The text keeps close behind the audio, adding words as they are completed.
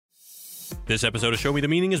This episode of Show Me the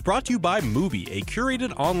Meaning is brought to you by Movie, a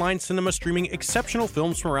curated online cinema streaming exceptional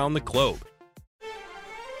films from around the globe.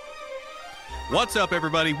 What's up,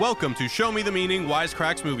 everybody? Welcome to Show Me the Meaning,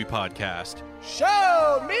 Wisecracks Movie Podcast.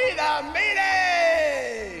 Show me the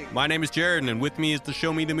meaning! My name is Jared, and with me is the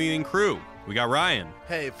Show Me the Meaning crew. We got Ryan.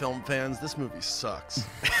 Hey, film fans, this movie sucks.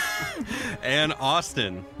 And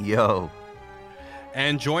Austin. Yo.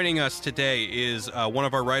 And joining us today is one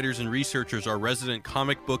of our writers and researchers, our resident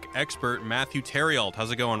comic book expert, Matthew Terrialt. How's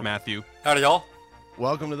it going, Matthew? Howdy, y'all.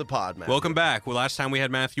 Welcome to the pod, man. Welcome back. Well, last time we had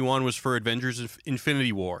Matthew on was for Avengers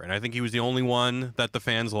Infinity War, and I think he was the only one that the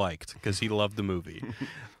fans liked because he loved the movie.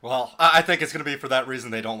 Well, I think it's going to be for that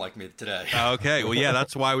reason they don't like me today. Okay. Well, yeah,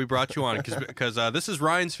 that's why we brought you on, because this is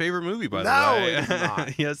Ryan's favorite movie, by the way. No, it's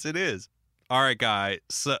not. Yes, it is. All right, guys.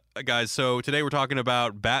 So today we're talking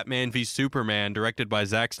about Batman v Superman, directed by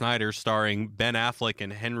Zack Snyder, starring Ben Affleck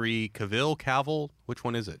and Henry Cavill. Which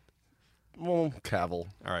one is it? Well, Cavill.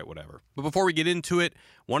 All right, whatever. But before we get into it,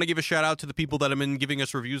 want to give a shout out to the people that have been giving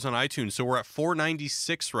us reviews on iTunes. So we're at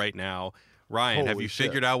 496 right now. Ryan, have you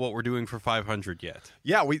figured out what we're doing for 500 yet?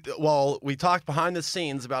 Yeah, we talked behind the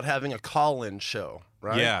scenes about having a call-in show,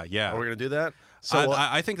 right? Yeah. Are we going to do that? So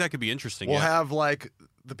I think that could be interesting. We'll have, like,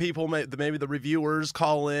 the people, maybe the reviewers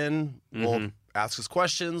call in. We'll ask us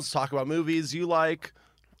questions, talk about movies you like.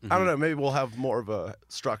 I don't know. Maybe we'll have more of a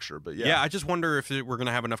structure, but yeah. Yeah, I just wonder if we're going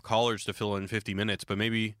to have enough callers to fill in 50 minutes, but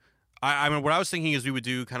maybe... I mean, what I was thinking is we would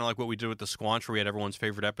do kind of like what we did with the Squanch, where we had everyone's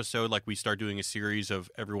favorite episode. Like, we start doing a series of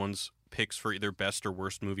everyone's picks for either best or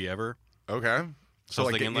worst movie ever. Okay. So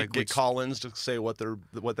like, thinking, get call-ins to say what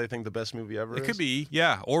they think the best movie ever is? It could be,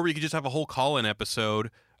 yeah. Or we could just have a whole call-in episode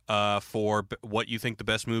for what you think the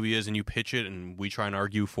best movie is, and you pitch it, and we try and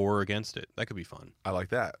argue for or against it. That could be fun. I like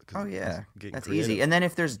that. Oh, yeah. That's creative. easy. And then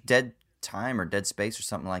if there's dead time or dead space or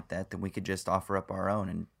something like that, then we could just offer up our own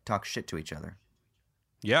and talk shit to each other.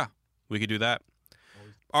 Yeah, we could do that.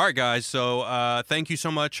 All right, guys, so thank you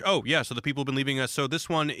so much. Oh, yeah, so the people have been leaving us. So this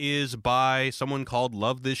one is by someone called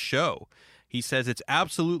Love This Show. He says, it's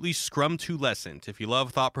absolutely scrum-to-lescent. If you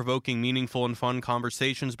love thought-provoking, meaningful, and fun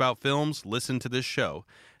conversations about films, listen to this show.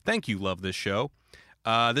 Thank you, Love This Show.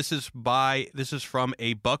 This is from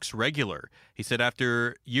a Bucks regular. He said,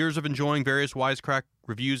 after years of enjoying various wisecrack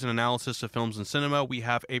reviews and analysis of films and cinema, we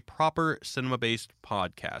have a proper cinema-based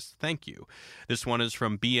podcast. Thank you. This one is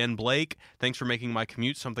from BN Blake. Thanks for making my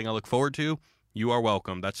commute something I look forward to. You are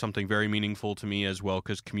welcome. That's something very meaningful to me as well,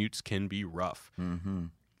 because commutes can be rough. Mm-hmm.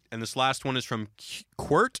 And this last one is from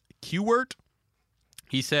Qwert.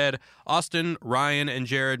 He said, Austin, Ryan, and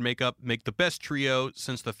Jared make the best trio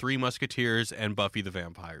since the Three Musketeers and Buffy the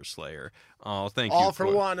Vampire Slayer. Oh, thank you. All for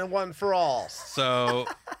one and one for all. So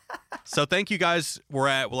thank you guys.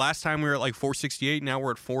 Last time we were at like 468. Now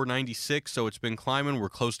we're at 496. So it's been climbing. We're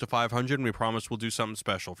close to 500, and we promise we'll do something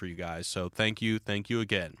special for you guys. So thank you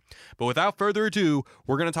again. But without further ado,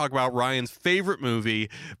 we're going to talk about Ryan's favorite movie,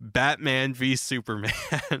 Batman v Superman.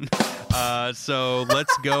 So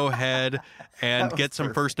let's go ahead and get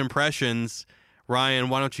some first impressions. Ryan,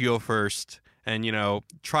 why don't you go first? And,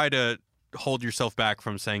 try to hold yourself back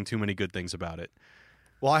from saying too many good things about it.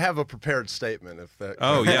 Well, I have a prepared statement.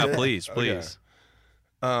 Oh, yeah, please. Okay.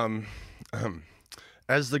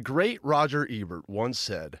 As the great Roger Ebert once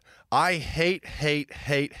said, I hate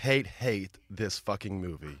this fucking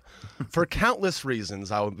movie. For countless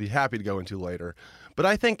reasons I will be happy to go into later. But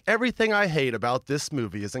I think everything I hate about this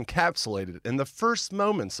movie is encapsulated in the first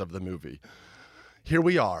moments of the movie. Here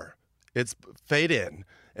we are. It's fade in.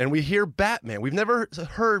 And we hear Batman. We've never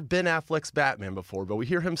heard Ben Affleck's Batman before, but we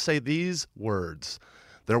hear him say these words.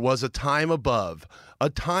 There was a time above, a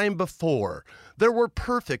time before. There were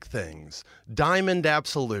perfect things, diamond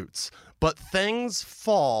absolutes. But things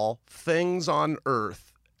fall, things on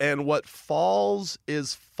earth. And what falls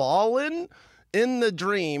is fallen. In the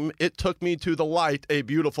dream, it took me to the light, a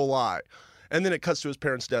beautiful lie. And then it cuts to his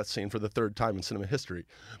parents' death scene for the third time in cinema history.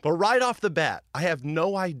 But right off the bat, I have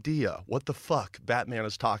no idea what the fuck Batman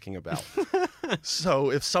is talking about.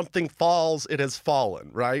 So if something falls, it has fallen,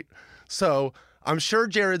 right? So I'm sure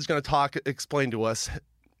Jared's going to explain to us,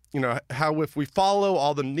 how if we follow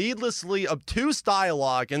all the needlessly obtuse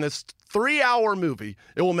dialogue in this 3-hour movie,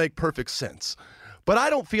 it will make perfect sense. But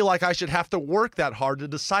I don't feel like I should have to work that hard to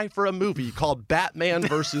decipher a movie called Batman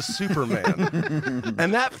versus Superman.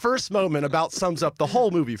 And that first moment about sums up the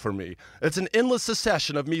whole movie for me. It's an endless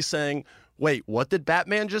succession of me saying, wait, what did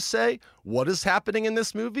Batman just say? What is happening in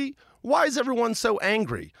this movie? Why is everyone so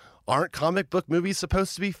angry? Aren't comic book movies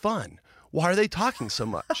supposed to be fun? Why are they talking so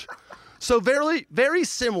much? So very, very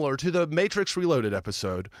similar to the Matrix Reloaded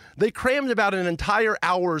episode, they crammed about an entire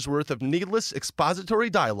hour's worth of needless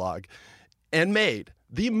expository dialogue and made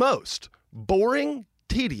the most boring,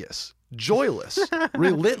 tedious, joyless,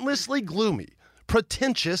 relentlessly gloomy,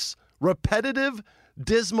 pretentious, repetitive,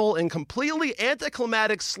 dismal, and completely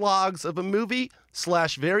anticlimactic slogs of a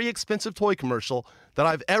movie/very expensive toy commercial that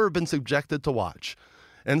I've ever been subjected to watch.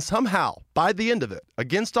 And somehow, by the end of it,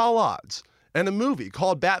 against all odds, in a movie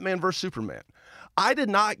called Batman vs. Superman, I did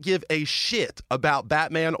not give a shit about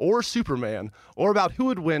Batman or Superman or about who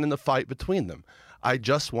would win in the fight between them. I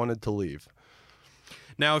just wanted to leave.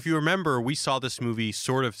 Now, if you remember, we saw this movie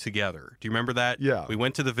sort of together. Do you remember that? Yeah. We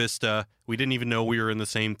went to the Vista. We didn't even know we were in the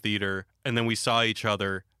same theater. And then we saw each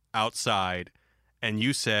other outside. And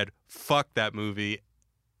you said, fuck that movie.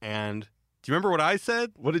 And do you remember what I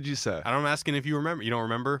said? What did you say? I'm asking if you remember. You don't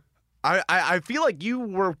remember? I feel like you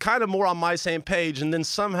were kind of more on my same page, and then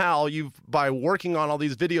somehow by working on all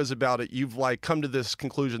these videos about it, you've like come to this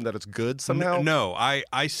conclusion that it's good somehow. No,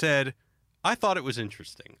 I said I thought it was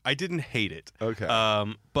interesting. I didn't hate it. Okay.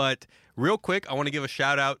 But real quick, I want to give a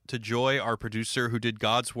shout out to Joy, our producer, who did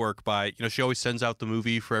God's work by, she always sends out the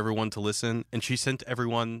movie for everyone to listen, and she sent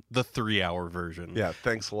everyone the 3-hour version. Yeah,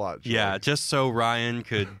 thanks a lot, Joy. Yeah, just so Ryan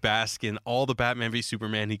could bask in all the Batman v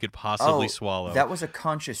Superman he could possibly swallow. That was a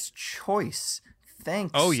conscious choice.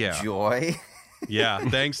 Thanks, Joy. Yeah,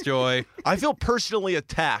 thanks, Joy. I feel personally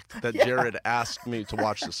attacked that Jared asked me to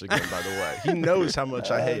watch this again, by the way. He knows how much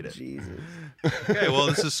I hate it. Jesus. Okay, well,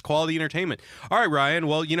 this is quality entertainment. All right, Ryan.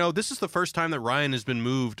 Well, this is the first time that Ryan has been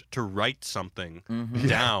moved to write something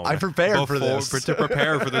down. I prepared for this. To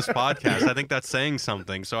prepare for this podcast. I think that's saying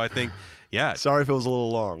something. So I think, yeah. Sorry if it was a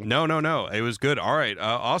little long. No. It was good. All right,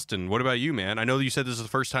 Austin, what about you, man? I know you said this is the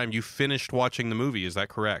first time you finished watching the movie. Is that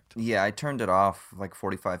correct? Yeah, I turned it off like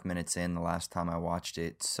 45 minutes in the last time I watched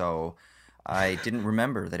it. So I didn't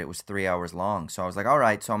remember that it was 3 hours long. So I was like, all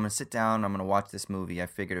right, so I'm going to sit down. I'm going to watch this movie. I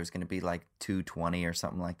figured it was going to be like 2:20 or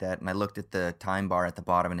something like that. And I looked at the time bar at the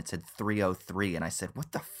bottom and it said 3:03. And I said,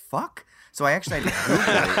 what the fuck? So I actually had to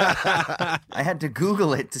Google it. I had to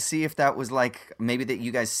Google it to see if that was like maybe that you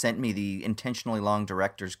guys sent me the intentionally long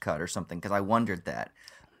director's cut or something, because I wondered that.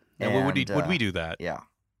 And would we do that? Yeah.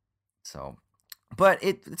 So, but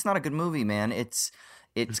it's not a good movie, man. It's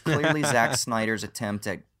clearly Zack Snyder's attempt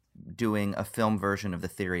at doing a film version of the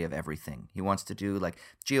theory of everything. He wants to do like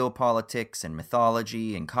geopolitics and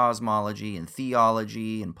mythology and cosmology and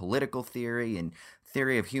theology and political theory and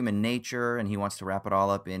theory of human nature, and he wants to wrap it all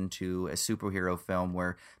up into a superhero film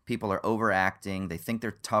where people are overacting, they think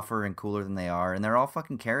they're tougher and cooler than they are, and they're all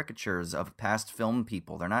fucking caricatures of past film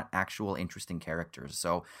people. They're not actual interesting characters.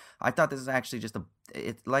 So I thought this is actually just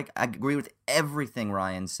I agree with everything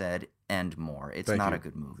Ryan said and more. It's not a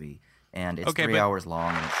good movie, and it's 3 hours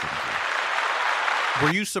long, and it shouldn't be.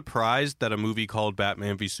 Were you surprised that a movie called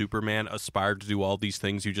Batman v Superman aspired to do all these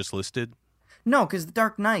things you just listed? No, because The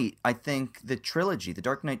Dark Knight, I think the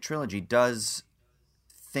Dark Knight trilogy does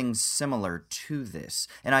things similar to this.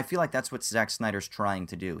 And I feel like that's what Zack Snyder's trying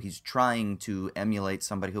to do. He's trying to emulate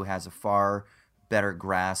somebody who has a far better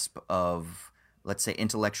grasp of, let's say,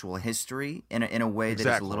 intellectual history in a way that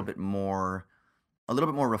is a little bit more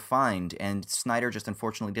refined. And Snyder just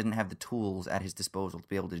unfortunately didn't have the tools at his disposal to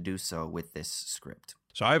be able to do so with this script.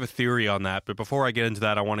 So I have a theory on that, but before I get into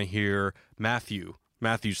that, I want to hear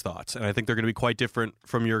Matthew's thoughts, and I think they're going to be quite different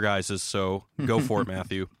from your guys's, so go for it,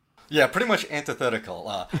 Matthew. Yeah, pretty much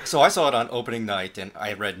antithetical. So I saw it on opening night, and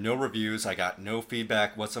I read no reviews. I got no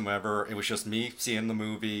feedback whatsoever. It was just me seeing the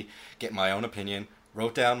movie, getting my own opinion,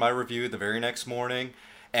 wrote down my review the very next morning,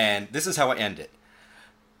 and this is how I end it.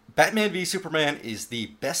 Batman v Superman is the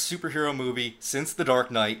best superhero movie since The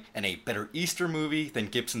Dark Knight, and a better Easter movie than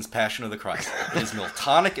Gibson's Passion of the Christ. It is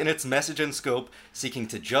Miltonic in its message and scope, seeking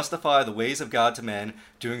to justify the ways of God to men,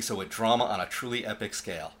 doing so with drama on a truly epic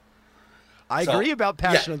scale. I agree about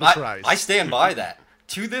Passion of the Christ. I stand by that.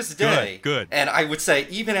 To this day, good. And I would say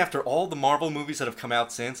even after all the Marvel movies that have come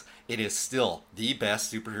out since, it is still the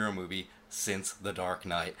best superhero movie since The Dark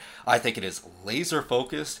Knight. I think it is laser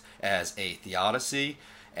focused as a theodicy,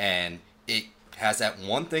 and it has that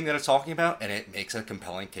one thing that it's talking about, and it makes a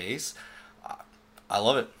compelling case. I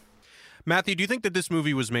love it. Matthew, do you think that this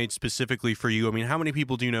movie was made specifically for you? I mean, how many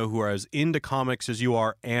people do you know who are as into comics as you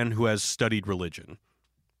are and who has studied religion?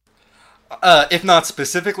 If not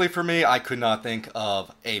specifically for me, I could not think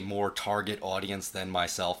of a more target audience than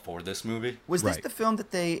myself for this movie. Was this the film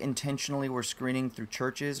that they intentionally were screening through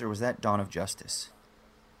churches, or was that Dawn of Justice?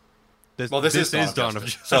 This is Dawn of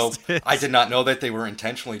Justice. So I did not know that they were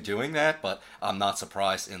intentionally doing that, but I'm not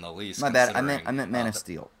surprised in the least. My bad. I meant Man of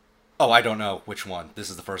Steel. Oh, I don't know which one. This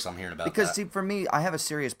is the first I'm hearing about because, see, for me, I have a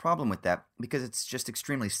serious problem with that because it's just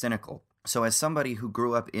extremely cynical. So as somebody who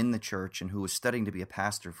grew up in the church and who was studying to be a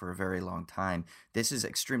pastor for a very long time, this is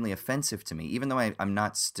extremely offensive to me, even though I'm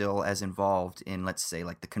not still as involved in, let's say,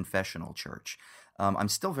 like the confessional church. I'm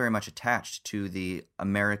still very much attached to the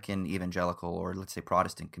American evangelical, or let's say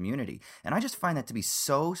Protestant community. And I just find that to be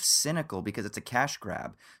so cynical because it's a cash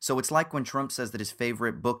grab. So it's like when Trump says that his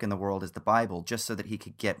favorite book in the world is the Bible just so that he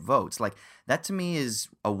could get votes. Like, that to me is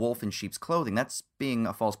a wolf in sheep's clothing. That's being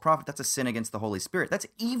a false prophet. That's a sin against the Holy Spirit. That's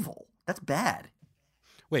evil. That's bad.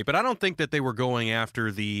 Wait, but I don't think that they were going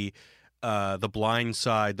after the Blind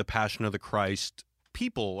Side, the Passion of the Christ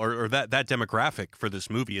people, or that demographic for this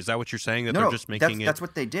movie. Is that what you're saying? That they're just making that's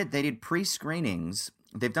what they did. They did pre-screenings.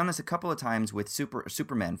 They've done this a couple of times with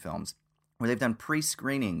Superman films, where they've done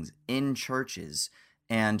pre-screenings in churches,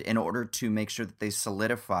 and in order to make sure that they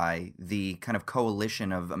solidify the kind of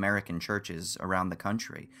coalition of American churches around the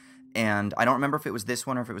country. And I don't remember if it was this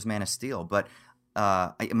one or if it was Man of Steel, but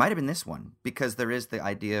it might have been this one, because there is the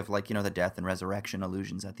idea of, like, the death and resurrection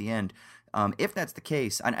allusions at the end. If that's the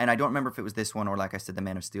case, and I don't remember if it was this one or, like I said, the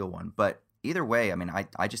Man of Steel one, but either way, I mean,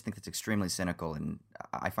 I just think it's extremely cynical, and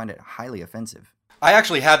I find it highly offensive. I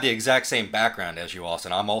actually have the exact same background as you,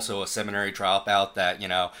 Austin. I'm also a seminary dropout that,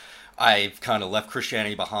 I've kind of left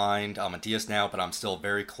Christianity behind. I'm a deist now, but I'm still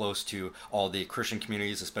very close to all the Christian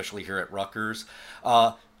communities, especially here at Rutgers.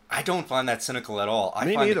 I don't find that cynical at all.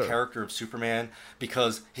 I find the character of Superman,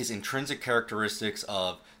 because his intrinsic characteristics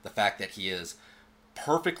of the fact that he is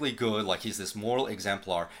perfectly good, like he's this moral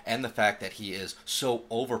exemplar, and the fact that he is so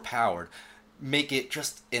overpowered, make it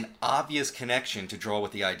just an obvious connection to draw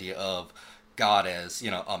with the idea of God as,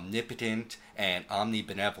 omnipotent and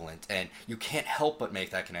omnibenevolent, and you can't help but make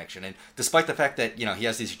that connection. And despite the fact that, he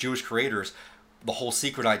has these Jewish creators, the whole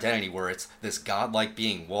secret identity where it's this godlike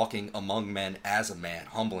being walking among men as a man,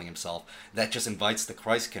 humbling himself, that just invites the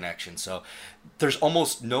Christ connection. So there's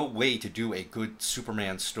almost no way to do a good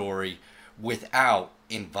Superman story without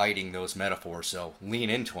inviting those metaphors. So lean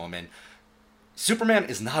into them. And Superman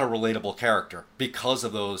is not a relatable character because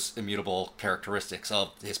of those immutable characteristics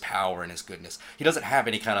of his power and his goodness. He doesn't have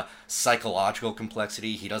any kind of psychological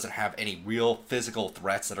complexity. He doesn't have any real physical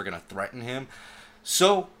threats that are going to threaten him.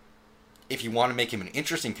 So if you want to make him an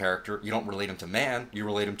interesting character, you don't relate him to man, you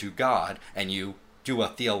relate him to God, and you do a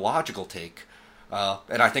theological take.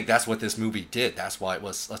 And I think that's what this movie did. That's why it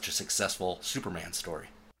was such a successful Superman story.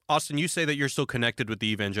 Austin, you say that you're still connected with the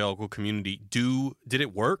evangelical community. Did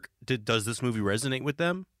it work? Does this movie resonate with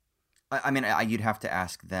them? I mean, you'd have to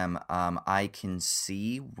ask them. I can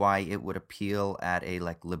see why it would appeal at a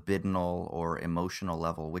libidinal or emotional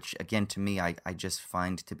level, which again, to me, I just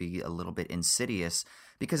find to be a little bit insidious,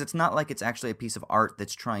 because it's not like it's actually a piece of art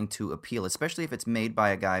that's trying to appeal, especially if it's made by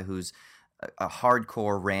a guy who's a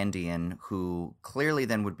hardcore Randian, who clearly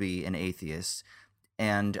then would be an atheist.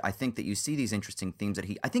 And I think that you see these interesting themes that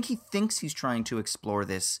I think he thinks he's trying to explore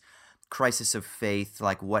this crisis of faith,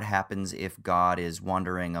 like what happens if God is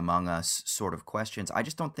wandering among us sort of questions. I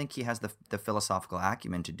just don't think he has the philosophical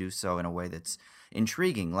acumen to do so in a way that's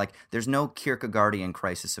intriguing. Like, there's no Kierkegaardian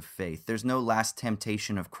crisis of faith. There's no last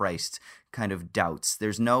temptation of Christ kind of doubts.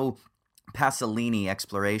 There's no Pasolini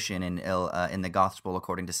exploration in the Gospel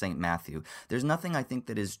according to St. Matthew. There's nothing, I think,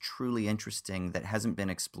 that is truly interesting that hasn't been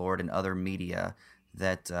explored in other media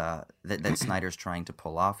that Snyder's trying to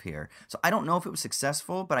pull off here. So I don't know if it was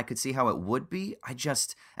successful, but I could see how it would be.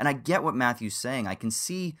 And I get what Matthew's saying. I can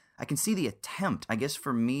see the attempt. I guess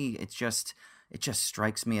for me, it just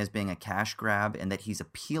strikes me as being a cash grab, and that he's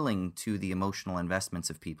appealing to the emotional investments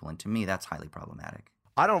of people. And to me, that's highly problematic.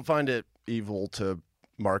 I don't find it evil to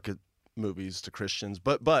market movies to Christians,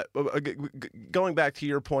 but going back to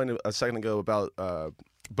your point a second ago about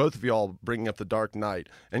both of y'all bringing up The Dark Knight,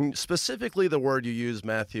 and specifically the word you used,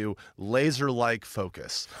 Matthew, laser-like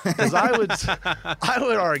focus. Because I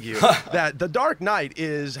would argue that The Dark Knight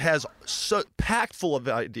has so packed full of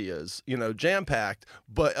ideas, jam-packed.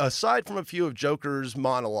 But aside from a few of Joker's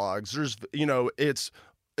monologues, there's, it's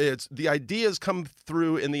the ideas come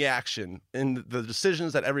through in the action, in the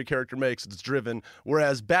decisions that every character makes. It's driven.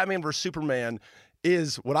 Whereas Batman vs Superman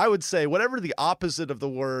is what I would say, whatever the opposite of the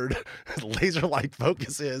word laser-like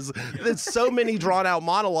focus is. There's so many drawn-out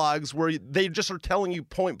monologues where they just are telling you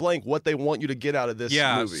point blank what they want you to get out of this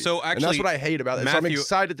movie. So actually, and that's what I hate about it. Matthew, so I'm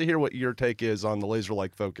excited to hear what your take is on the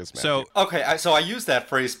laser-like focus, Matthew. So I use that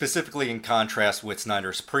phrase specifically in contrast with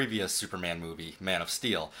Snyder's previous Superman movie, Man of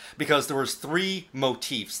Steel, because there was three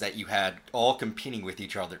motifs that you had all competing with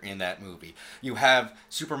each other in that movie. You have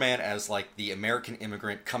Superman as like the American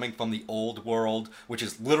immigrant coming from the old world, which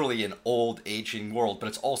is literally an old, aging world, but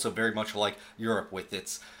it's also very much like Europe with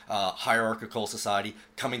its hierarchical society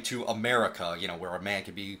coming to America, where a man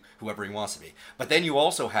can be whoever he wants to be. But then you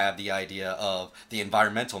also have the idea of the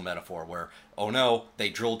environmental metaphor where, oh no, they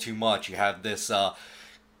drilled too much. You have this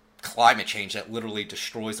climate change that literally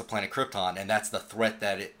destroys the planet Krypton, and that's the threat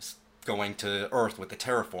that it's going to Earth with the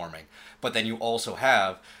terraforming. But then you also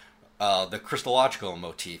have the Christological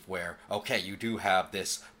motif where, okay, you do have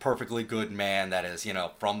this perfectly good man that is,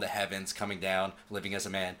 from the heavens coming down, living as a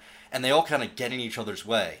man, and they all kind of get in each other's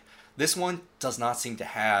way. This one does not seem to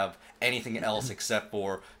have anything else except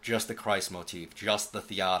for just the Christ motif, just the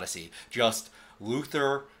theodicy, just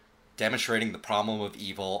Luthor demonstrating the problem of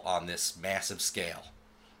evil on this massive scale.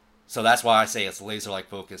 So that's why I say it's laser-like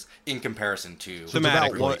focus in comparison to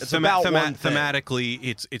thematically.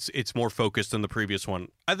 It's more focused than the previous one.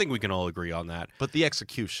 I think we can all agree on that. But the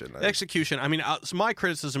execution. I mean, so my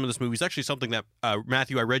criticism of this movie is actually something that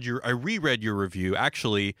Matthew, I reread your review.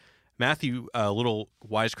 Actually, Matthew, little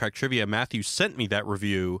wisecrack trivia. Matthew sent me that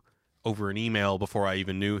review over an email before I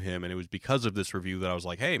even knew him, and it was because of this review that I was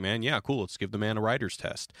like, "Hey, man, yeah, cool. Let's give the man a writer's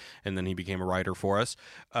test." And then he became a writer for us.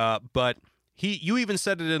 But you even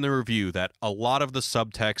said it in the review that a lot of the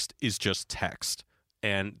subtext is just text,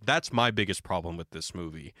 and that's my biggest problem with this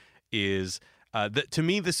movie. Is that to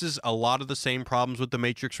me, this is a lot of the same problems with The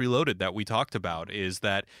Matrix Reloaded that we talked about. Is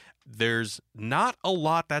that there's not a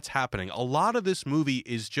lot that's happening. A lot of this movie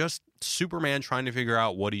is just Superman trying to figure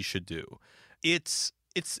out what he should do. It's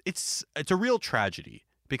a real tragedy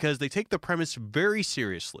because they take the premise very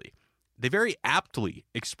seriously. They very aptly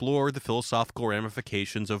explore the philosophical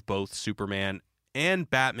ramifications of both Superman and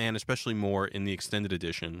Batman, especially more in the extended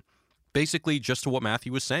edition. Basically, just to what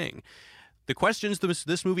Matthew was saying. The questions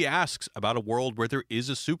this movie asks about a world where there is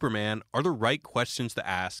a Superman are the right questions to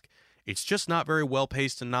ask. It's just not very well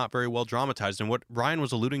paced and not very well dramatized. And what Ryan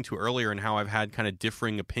was alluding to earlier and how I've had kind of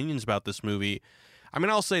differing opinions about this movie, I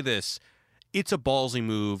mean, I'll say this. It's a ballsy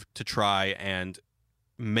move to try and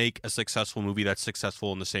make a successful movie that's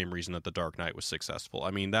successful in the same reason that The Dark Knight was successful.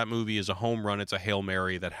 I mean, that movie is a home run. It's a Hail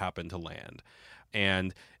Mary that happened to land.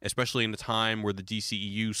 And especially in a time where the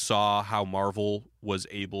DCEU saw how Marvel was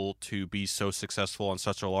able to be so successful on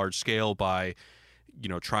such a large scale by,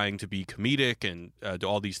 trying to be comedic and do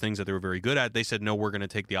all these things that they were very good at, they said, no, we're going to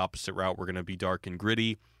take the opposite route. We're going to be dark and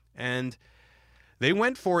gritty. And they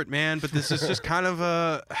went for it, man. But this is just kind of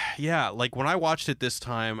like when I watched it this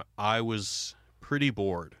time, I was pretty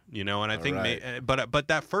bored, and I think, right. But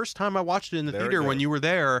that first time I watched it in the theater when you were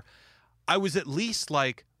there, I was at least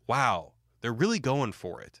like, wow, they're really going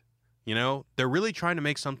for it. They're really trying to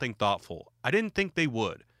make something thoughtful. I didn't think they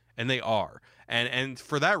would, and they are. And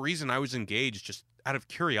for that reason, I was engaged just out of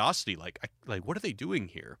curiosity, like what are they doing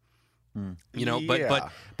here?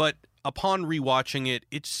 But upon rewatching it,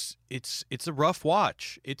 it's a rough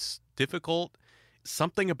watch. It's difficult.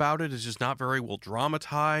 Something about it is just not very well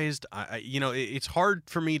dramatized. It's hard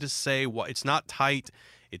for me to say what. It's not tight.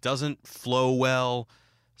 It doesn't flow well.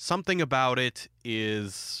 Something about it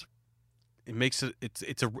is. It makes it.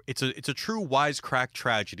 It's a true wisecrack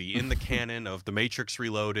tragedy in the canon of The Matrix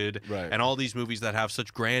Reloaded right. and all these movies that have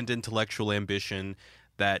such grand intellectual ambition.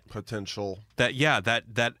 That potential.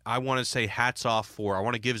 That I want to say hats off for. I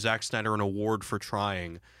want to give Zack Snyder an award for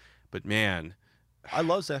trying. But man. I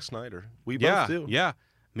love Zack Snyder. We both do. Yeah.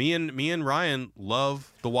 Me and Ryan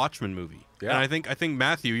love the Watchmen movie. Yeah. And I think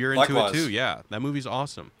Matthew, you're into Likewise. it too. Yeah. That movie's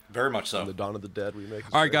awesome. Very much so. And the Dawn of the Dead remake.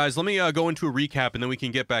 All right, guys, let me go into a recap and then we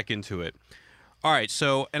can get back into it. All right,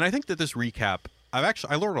 so, and I think that this recap, I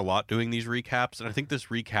learned a lot doing these recaps, and I think this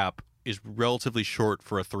recap is relatively short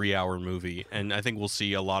for a 3-hour movie, and I think we'll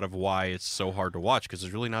see a lot of why it's so hard to watch because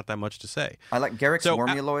there's really not that much to say. I like Garrick's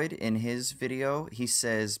Wormuloid in his video. He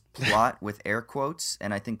says plot with air quotes,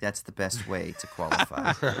 and I think that's the best way to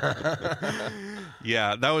qualify.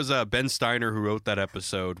 Yeah, that was Ben Steiner who wrote that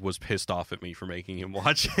episode was pissed off at me for making him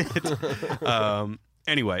watch it.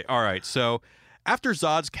 Anyway, all right, so after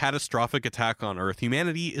Zod's catastrophic attack on Earth,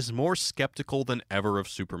 humanity is more skeptical than ever of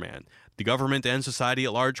Superman. The government and society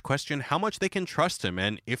at large question how much they can trust him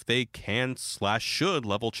and if they can/should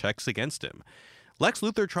level checks against him. Lex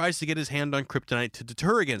Luthor tries to get his hand on kryptonite to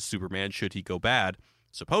deter against Superman should he go bad,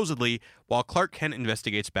 supposedly, while Clark Kent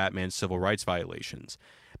investigates Batman's civil rights violations.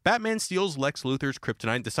 Batman steals Lex Luthor's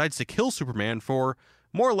kryptonite and decides to kill Superman for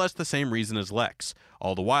more or less the same reason as Lex.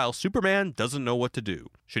 All the while, Superman doesn't know what to do.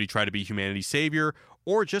 Should he try to be humanity's savior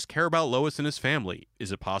or just care about Lois and his family?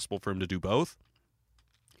 Is it possible for him to do both?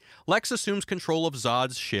 Lex assumes control of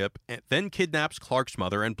Zod's ship, and then kidnaps Clark's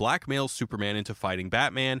mother and blackmails Superman into fighting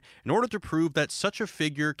Batman in order to prove that such a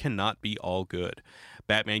figure cannot be all good.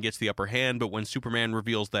 Batman gets the upper hand, but when Superman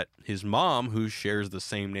reveals that his mom, who shares the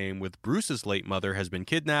same name with Bruce's late mother, has been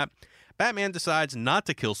kidnapped, Batman decides not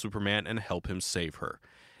to kill Superman and help him save her.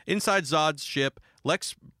 Inside Zod's ship,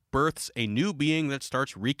 Lex births a new being that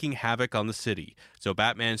starts wreaking havoc on the city. So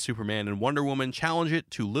Batman, Superman, and Wonder Woman challenge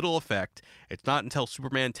it to little effect. It's not until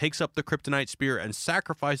Superman takes up the kryptonite spear and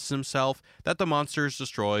sacrifices himself that the monster is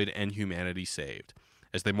destroyed and humanity saved.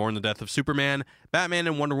 As they mourn the death of Superman, Batman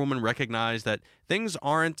and Wonder Woman recognize that things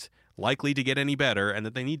aren't likely to get any better and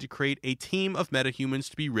that they need to create a team of metahumans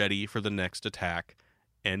to be ready for the next attack.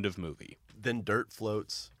 End of movie. Then dirt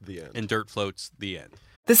floats, the end. And dirt floats, the end.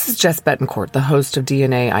 This is Jess Betancourt, the host of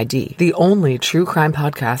DNA ID, the only true crime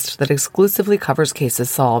podcast that exclusively covers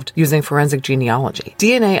cases solved using forensic genealogy.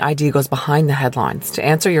 DNA ID goes behind the headlines to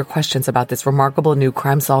answer your questions about this remarkable new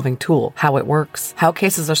crime-solving tool, how it works, how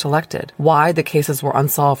cases are selected, why the cases were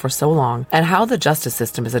unsolved for so long, and how the justice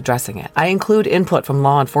system is addressing it. I include input from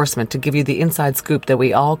law enforcement to give you the inside scoop that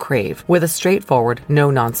we all crave with a straightforward,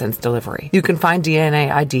 no-nonsense delivery. You can find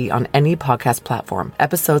DNA ID on any podcast platform.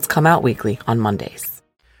 Episodes come out weekly on Mondays.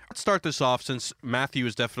 Let's start this off since Matthew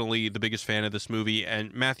is definitely the biggest fan of this movie.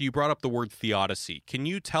 And Matthew, you brought up the word theodicy. Can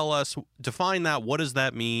you tell us, define that, what does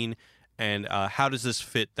that mean, and how does this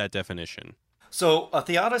fit that definition? So a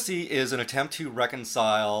theodicy is an attempt to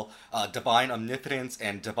reconcile divine omnipotence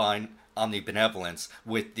and divine omnibenevolence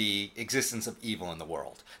with the existence of evil in the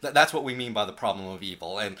world. That's what we mean by the problem of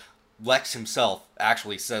evil. And Lex himself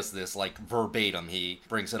actually says this, like, verbatim. He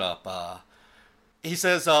brings it up. He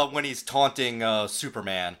says when he's taunting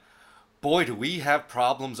Superman, "Boy, do we have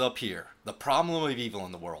problems up here. The problem of evil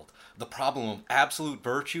in the world. The problem of absolute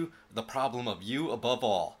virtue. The problem of you above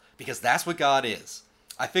all. Because that's what God is.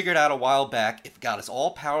 I figured out a while back, if God is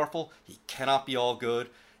all-powerful, he cannot be all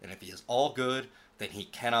good. And if he is all good, then he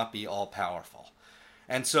cannot be all-powerful."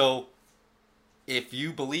 And so, if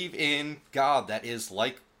you believe in God that is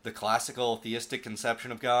like the classical theistic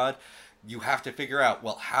conception of God, you have to figure out,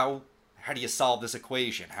 well, how do you solve this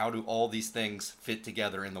equation? How do all these things fit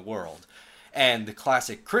together in the world? And the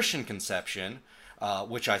classic Christian conception,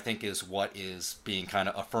 which I think is what is being kind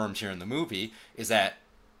of affirmed here in the movie, is that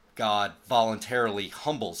God voluntarily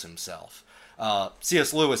humbles himself.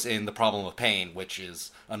 C.S. Lewis in The Problem of Pain, which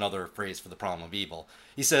is another phrase for the problem of evil,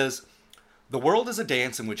 he says, "The world is a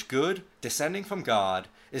dance in which good, descending from God,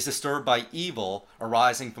 is disturbed by evil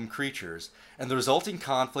arising from creatures, and the resulting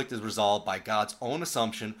conflict is resolved by God's own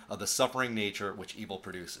assumption of the suffering nature which evil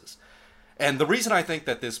produces." And the reason I think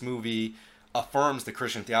that this movie affirms the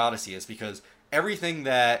Christian theodicy is because everything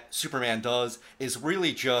that Superman does is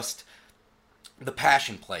really just the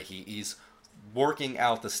passion play. He's working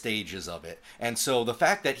out the stages of it. And so the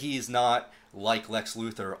fact that he's not like Lex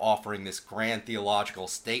Luthor offering this grand theological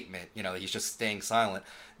statement, he's just staying silent,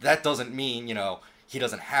 that doesn't mean, he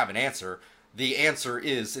doesn't have an answer. The answer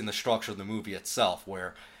is in the structure of the movie itself,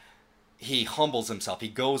 where he humbles himself. He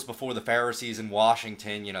goes before the Pharisees in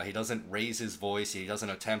Washington. He doesn't raise his voice. He doesn't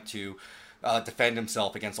attempt to defend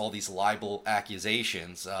himself against all these libel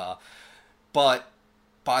accusations. But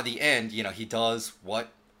by the end, he does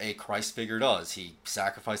what a Christ figure does. He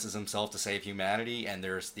sacrifices himself to save humanity, and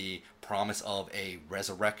there's the promise of a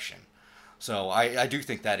resurrection. So I do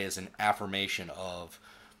think that is an affirmation of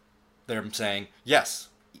them saying, yes,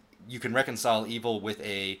 you can reconcile evil with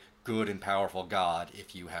a good and powerful God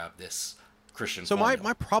if you have this Christian formula. So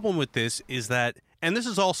my problem with this is that, and this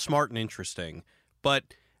is all smart and interesting, but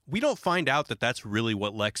we don't find out that that's really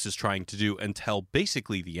what Lex is trying to do until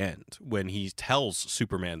basically the end, when he tells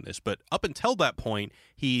Superman this. But up until that point,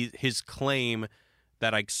 his claim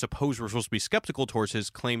that I suppose we're supposed to be skeptical towards, his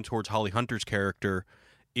claim towards Holly Hunter's character,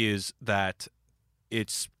 is that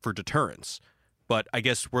it's for deterrence. But I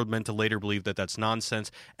guess we're meant to later believe that that's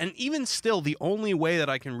nonsense. And even still, the only way that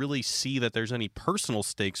I can really see that there's any personal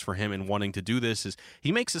stakes for him in wanting to do this is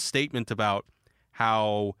he makes a statement about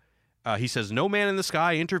how he says, "No man in the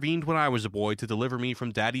sky intervened when I was a boy to deliver me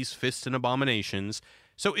from daddy's fists and abominations."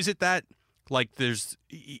 So is it that, like,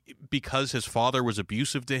 because his father was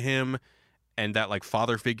abusive to him and that, like,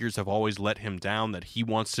 father figures have always let him down, that he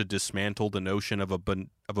wants to dismantle the notion of a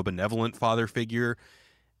benevolent father figure?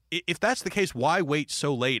 If that's the case, why wait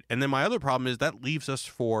so late? And then my other problem is that leaves us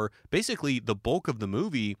for basically the bulk of the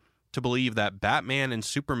movie to believe that Batman and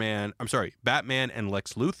Lex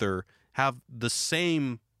Luthor have the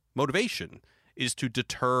same motivation, is to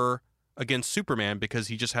deter against Superman because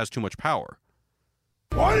he just has too much power.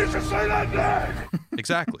 Why did you say that name?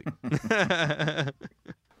 Exactly.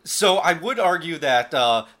 So I would argue that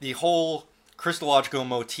the whole Christological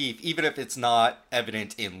motif, even if it's not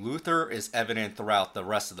evident in Luther, is evident throughout the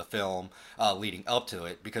rest of the film leading up to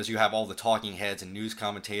it, because you have all the talking heads and news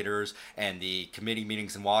commentators and the committee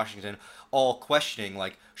meetings in Washington all questioning,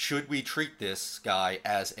 like, should we treat this guy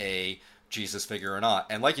as a Jesus figure or not?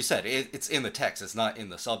 And like you said, it's in the text, it's not in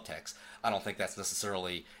the subtext. I don't think that's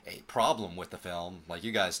necessarily a problem with the film, like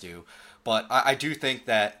you guys do, but I do think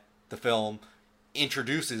that the film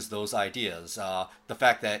introduces those ideas. The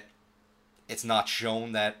fact that it's not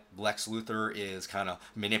shown that Lex Luthor is kind of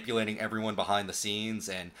manipulating everyone behind the scenes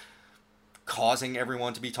and causing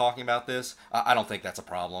everyone to be talking about this, I don't think that's a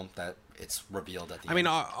problem that it's revealed at the end.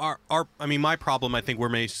 I mean, my problem, I think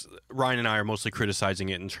Ryan and I are mostly criticizing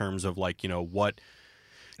it in terms of, like, what,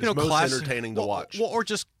 it's most entertaining to watch. Or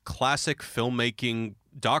just classic filmmaking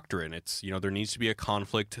doctrine. It's, there needs to be a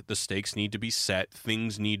conflict, the stakes need to be set,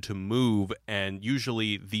 things need to move, and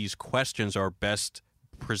usually these questions are best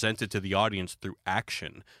presented to the audience through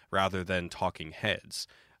action rather than talking heads.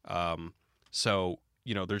 So,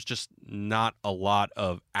 there's just not a lot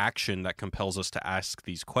of action that compels us to ask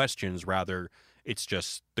these questions. Rather, it's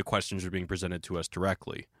just the questions are being presented to us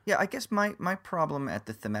directly. Yeah, I guess my problem at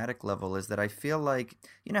the thematic level is that I feel like,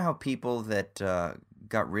 how people that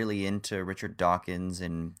got really into Richard Dawkins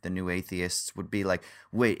and the New Atheists would be like,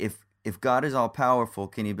 wait, if God is all powerful,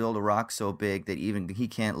 can he build a rock so big that even he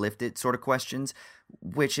can't lift it, sort of questions,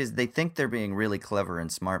 which is they think they're being really clever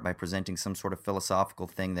and smart by presenting some sort of philosophical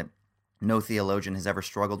thing that no theologian has ever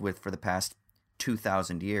struggled with for the past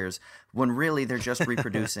 2,000 years, when really they're just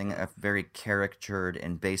reproducing a very caricatured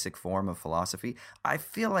and basic form of philosophy. I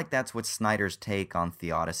feel like that's what Snyder's take on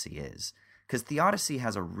theodicy is. Because theodicy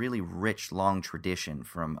has a really rich, long tradition,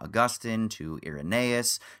 from Augustine to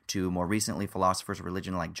Irenaeus to more recently philosophers of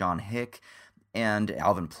religion like John Hick and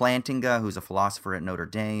Alvin Plantinga, who's a philosopher at Notre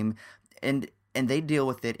Dame. And they deal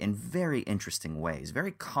with it in very interesting ways,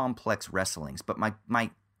 very complex wrestlings. But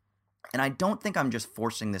and I don't think I'm just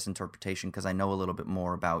forcing this interpretation because I know a little bit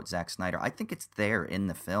more about Zack Snyder. I think it's there in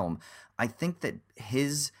the film. I think that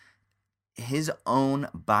his own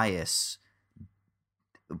bias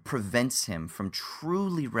prevents him from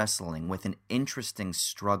truly wrestling with an interesting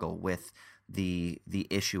struggle with the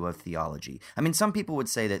issue of theology. I mean, some people would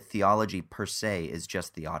say that theology per se is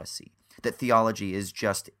just theodicy, that theology is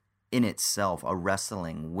just in itself a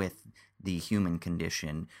wrestling with the human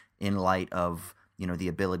condition in light of the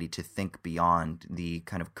ability to think beyond the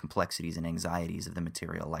kind of complexities and anxieties of the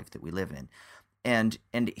material life that we live in. And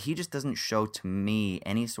he just doesn't show to me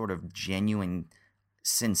any sort of genuine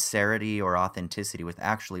sincerity or authenticity with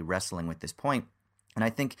actually wrestling with this point. And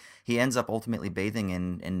I think he ends up ultimately bathing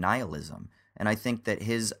in nihilism. And I think that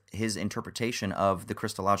his interpretation of the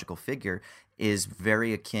Christological figure is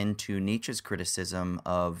very akin to Nietzsche's criticism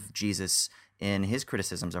of Jesus in his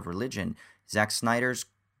criticisms of religion. Zack Snyder's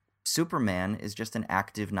Superman is just an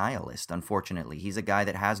active nihilist, unfortunately. He's a guy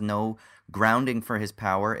that has no grounding for his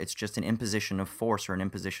power. It's just an imposition of force or an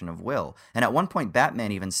imposition of will. And at one point,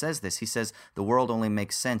 Batman even says this. He says, the world only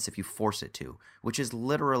makes sense if you force it to, which is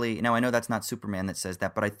literally... Now, I know that's not Superman that says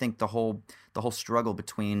that, but I think the whole struggle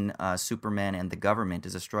between Superman and the government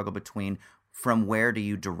is a struggle between from where do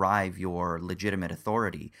you derive your legitimate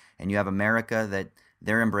authority. And you have America that...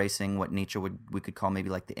 They're embracing what Nietzsche we could call maybe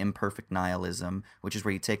like the imperfect nihilism, which is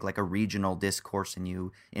where you take like a regional discourse and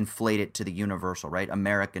you inflate it to the universal, right?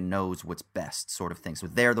 America knows what's best, sort of thing. So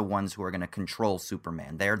they're the ones who are going to control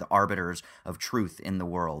Superman. They're the arbiters of truth in the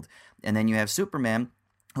world. And then you have Superman,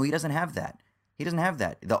 who he doesn't have that. He doesn't have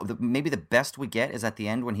that. Maybe the best we get is at the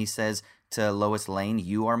end when he says to Lois Lane,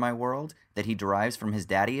 "You are my world," that he derives from his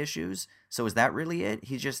daddy issues. So is that really it?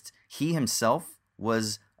 He himself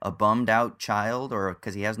was a bummed out child, or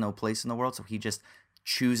because he has no place in the world, so he just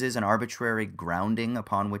chooses an arbitrary grounding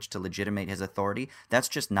upon which to legitimate his authority. That's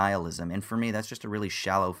just nihilism. And for me, that's just a really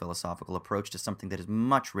shallow philosophical approach to something that is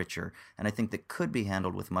much richer, and I think that could be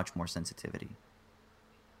handled with much more sensitivity.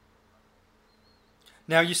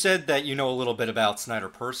 Now, you said that you know a little bit about Snyder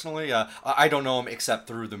personally. I don't know him except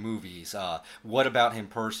through the movies. What about him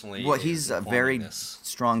personally? Well, he's a very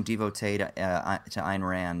strong devotee to Ayn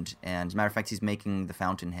Rand, and as a matter of fact, he's making The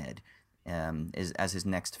Fountainhead as his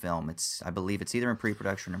next film. I believe it's either in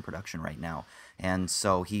pre-production or in production right now, and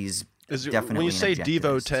so he's definitely. When you say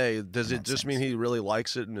devotee, does it just mean he really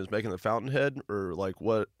likes it and is making The Fountainhead, or like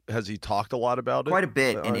what? Has he talked a lot about it? Quite a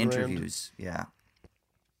bit in interviews. Yeah.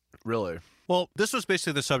 Really? Well, this was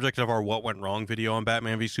basically the subject of our What Went Wrong video on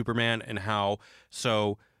Batman v Superman, and how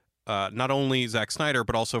not only Zack Snyder,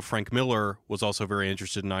 but also Frank Miller was also very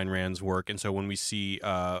interested in Ayn Rand's work. And so when we see,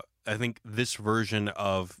 I think this version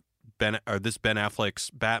of Ben Affleck's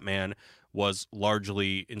Batman was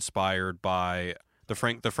largely inspired by the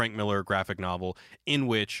Frank Miller graphic novel, in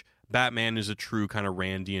which Batman is a true kind of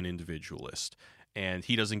Randian individualist, and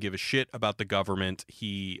he doesn't give a shit about the government.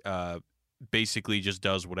 He basically just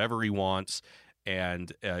does whatever he wants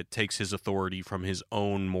and takes his authority from his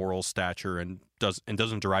own moral stature and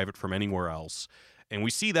doesn't derive it from anywhere else. And we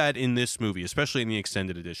see that in this movie, especially in the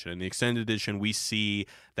extended edition. In the extended edition, we see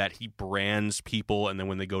that he brands people, and then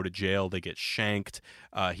when they go to jail, they get shanked.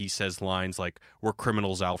 He says lines like, "We're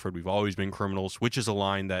criminals, Alfred. We've always been criminals," which is a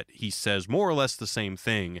line that he says more or less the same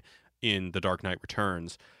thing in The Dark Knight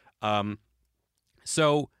Returns.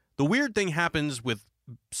 So the weird thing happens with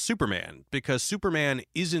Superman, because Superman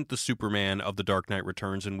isn't the Superman of The Dark Knight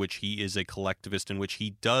Returns, in which he is a collectivist, in which he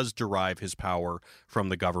does derive his power from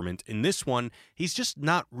the government. In this one, he's just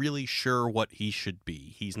not really sure what he should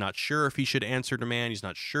be. He's not sure if he should answer to man. He's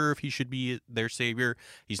not sure if he should be their savior.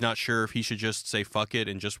 He's not sure if he should just say fuck it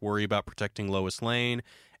and just worry about protecting Lois Lane.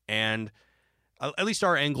 And at least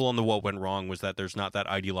our angle on the what went wrong was that there's not that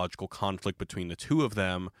ideological conflict between the two of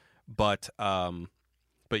them. But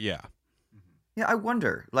yeah. Yeah, I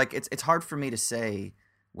wonder. Like, it's hard for me to say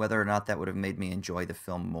whether or not that would have made me enjoy the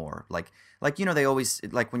film more. Like they always,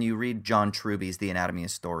 like, when you read John Truby's The Anatomy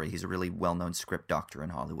of Story, he's a really well-known script doctor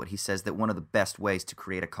in Hollywood. He says that one of the best ways to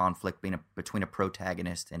create a conflict between a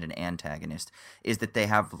protagonist and an antagonist is that they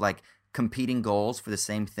have, like, competing goals for the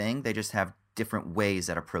same thing. They just have different ways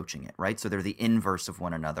at approaching it, right? So they're the inverse of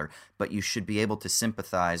one another, but you should be able to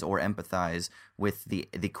sympathize or empathize with the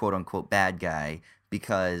quote-unquote bad guy,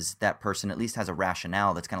 because that person at least has a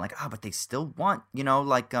rationale that's kind of like, but they still want,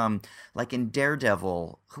 like in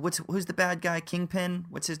Daredevil, who's the bad guy? Kingpin?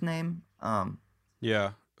 What's his name?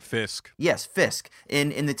 Yeah, Fisk. Yes, Fisk.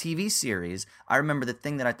 In the TV series, I remember the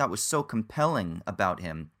thing that I thought was so compelling about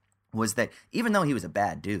him was that even though he was a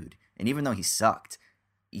bad dude, and even though he sucked,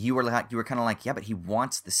 you were kind of like, yeah, but he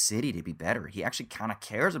wants the city to be better. He actually kind of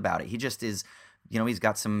cares about it. He just is, he's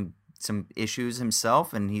got some issues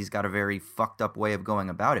himself, and he's got a very fucked up way of going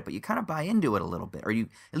about it, but you kind of buy into it a little bit, or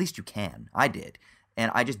at least you can. I did. And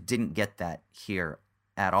I just didn't get that here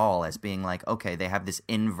at all, as being like, okay, they have this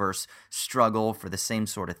inverse struggle for the same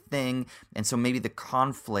sort of thing, and so maybe the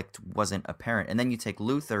conflict wasn't apparent. And then you take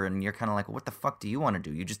Luther, and you're kind of like, what the fuck do you want to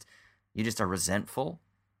do? You just are resentful,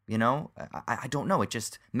 I don't know. It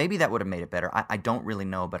just, maybe that would have made it better. I don't really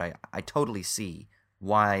know, but I totally see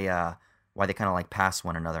why they kind of like pass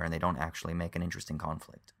one another and they don't actually make an interesting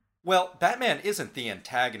conflict. Well, Batman isn't the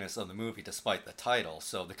antagonist of the movie despite the title,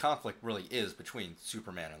 so the conflict really is between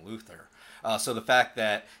Superman and Luthor. So the fact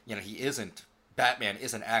that, Batman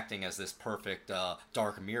isn't acting as this perfect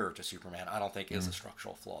dark mirror to Superman, I don't think is a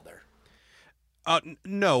structural flaw there.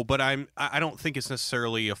 No, but I don't think it's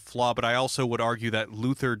necessarily a flaw, but I also would argue that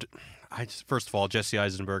Luthor, first of all, Jesse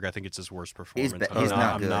Eisenberg, I think it's his worst performance.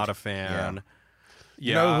 I'm not a fan. Yeah.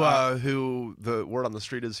 Yeah, who the word on the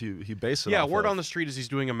street is he based it off word of. on the street is he's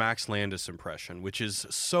doing a Max Landis impression, which is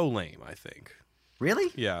so lame, I think.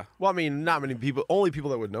 Really? Yeah. Well, I mean, not many people. Only people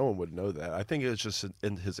that would know him would know that. I think it's just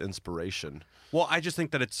in his inspiration. Well, I just think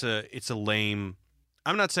that it's a lame.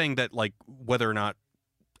 I'm not saying that, like, whether or not.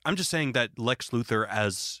 I'm just saying that Lex Luthor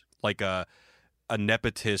as like a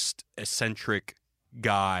nepotist, eccentric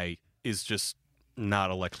guy is just not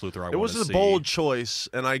a Lex Luthor I want to see. It was a bold choice,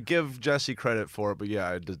 and I give Jesse credit for it, but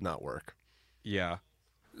yeah, it did not work. Yeah.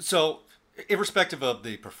 So, irrespective of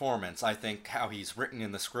the performance, I think how he's written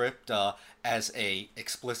in the script as a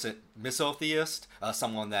explicit misotheist,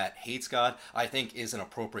 someone that hates God, I think is an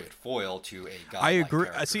appropriate foil to a God. I agree.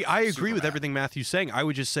 I agree with everything Matthew's saying. I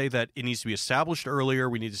would just say that it needs to be established earlier.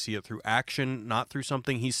 We need to see it through action, not through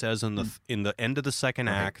something he says in the end of the second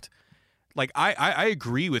act. Like I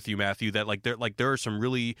agree with you, Matthew, that there are some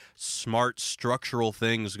really smart structural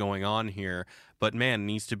things going on here, but man, it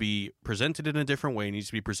needs to be presented in a different way. It needs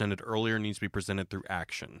to be presented earlier. It needs to be presented through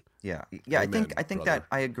action. Yeah. Amen, I think brother. that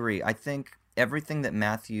I agree. I think everything that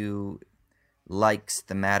Matthew likes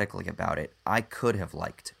thematically about it, I could have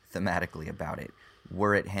liked thematically about it,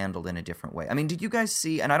 were it handled in a different way. I mean, did you guys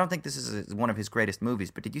see? And I don't think this is one of his greatest movies,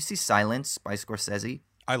 but did you see Silence by Scorsese?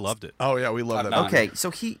 I loved it. Oh yeah, we love that. Okay,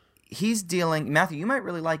 so he's dealing, Matthew, you might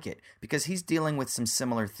really like it, because he's dealing with some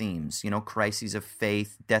similar themes, crises of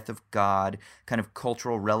faith, death of God, kind of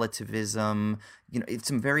cultural relativism, it's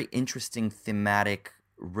some very interesting thematic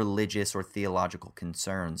religious or theological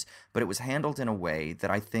concerns, but it was handled in a way that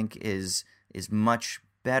I think is much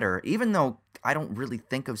better, even though I don't really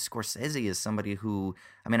think of Scorsese as somebody who,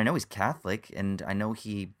 I mean, I know he's Catholic, and I know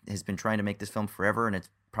he has been trying to make this film forever, and it's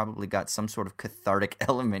probably got some sort of cathartic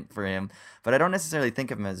element for him, but I don't necessarily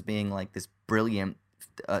think of him as being like this brilliant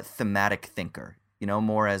thematic thinker,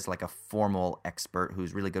 more as like a formal expert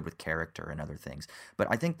who's really good with character and other things. But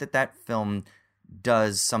I think that film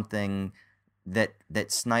does something that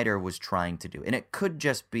Snyder was trying to do. And it could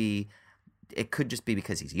just be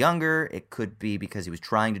because he's younger. It could be because he was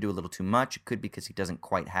trying to do a little too much. It could be because he didn't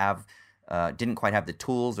quite have the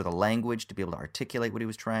tools or the language to be able to articulate what he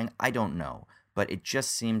was trying. I don't know. But it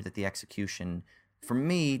just seemed that the execution, for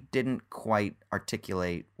me, didn't quite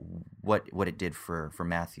articulate what it did for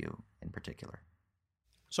Matthew in particular.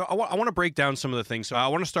 So I want to break down some of the things. So I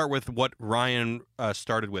want to start with what Ryan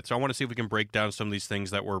started with. So I want to see if we can break down some of these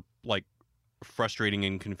things that were like frustrating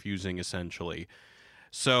and confusing, essentially.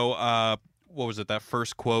 So what was it? That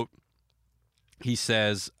first quote, he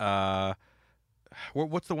says,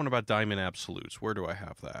 what's the one about diamond absolutes? Where do I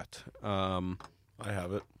have that? I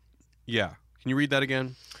have it. Yeah. Can you read that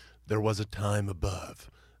again? There was a time above,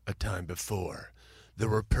 a time before. There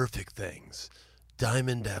were perfect things,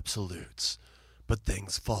 diamond absolutes. But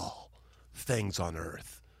things fall, things on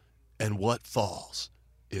earth, and what falls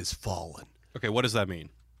is fallen. Okay, what does that mean?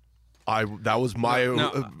 That was my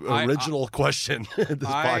original question in this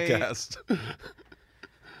podcast.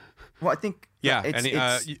 Well, I think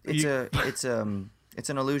it's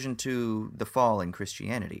an allusion to the fall in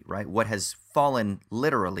Christianity, right? What has fallen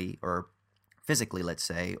literally or physically, let's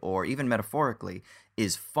say, or even metaphorically,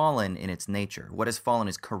 is fallen in its nature. What has fallen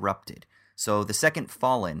is corrupted. So the second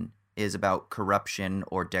fallen is about corruption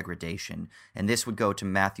or degradation. And this would go to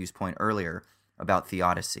Matthew's point earlier about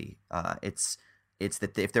theodicy. It's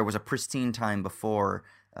that if there was a pristine time before,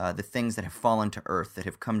 the things that have fallen to earth, that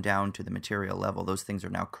have come down to the material level, those things are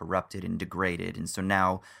now corrupted and degraded. And so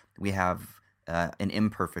now we have an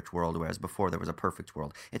imperfect world, whereas before there was a perfect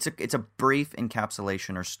world. It's a brief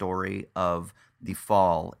encapsulation or story of the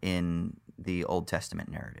fall in the Old Testament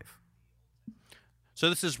narrative. So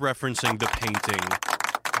this is referencing the painting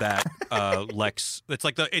that Lex. It's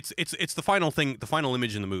like it's the final thing, the final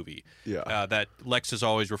image in the movie. Yeah. That Lex is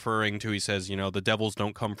always referring to. He says, the devils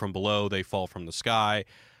don't come from below; they fall from the sky.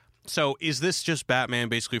 So is this just Batman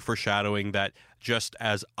basically foreshadowing that just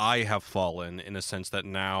as I have fallen, in a sense that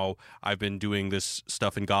now I've been doing this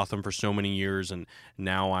stuff in Gotham for so many years, and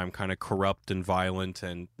now I'm kind of corrupt and violent,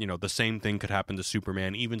 and the same thing could happen to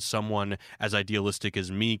Superman. Even someone as idealistic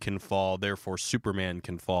as me can fall. Therefore, Superman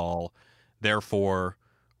can fall. Therefore,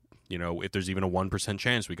 if there's even a 1%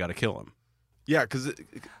 chance, we got to kill him. Yeah, because...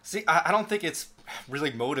 See, I don't think it's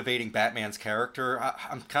really motivating Batman's character.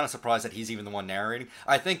 I'm kind of surprised that he's even the one narrating.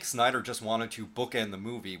 I think Snyder just wanted to bookend the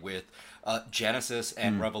movie with Genesis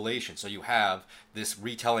and Revelation. So you have this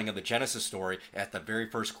retelling of the Genesis story at the very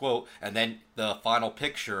first quote, and then the final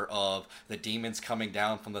picture of the demons coming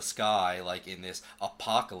down from the sky, like in this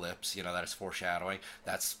apocalypse, that is foreshadowing.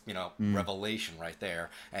 That's, Revelation right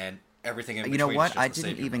there. And everything in between. You know what? I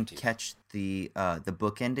didn't even catch the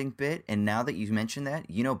bookending bit, and now that you mention that,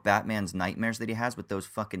 Batman's nightmares that he has with those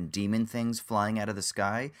fucking demon things flying out of the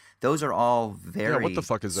sky. Those are all very what the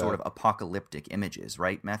fuck is sort that? of apocalyptic images,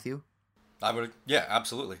 right, Matthew? Yeah,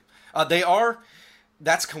 absolutely. They are.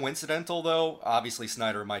 That's coincidental, though. Obviously,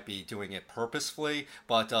 Snyder might be doing it purposefully,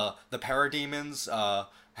 but the parademons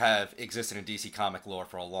have existed in DC comic lore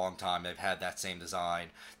for a long time. They've had that same design.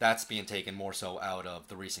 That's being taken more so out of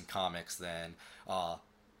the recent comics than...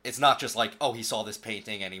 it's not just like, oh, he saw this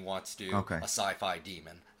painting and he wants to do a sci-fi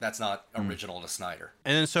demon. That's not original to Snyder.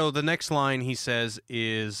 And then so the next line he says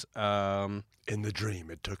is... In the dream,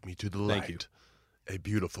 it took me to the light. Thank you. A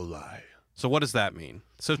beautiful lie. So what does that mean?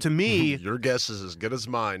 So to me... Your guess is as good as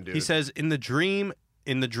mine, dude. He says, in the dream,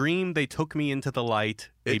 they took me into the light.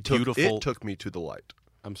 It took me to the light.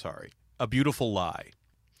 I'm sorry. A beautiful lie.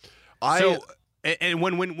 And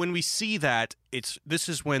when we see that, this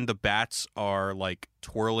is when the bats are like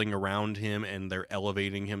twirling around him and they're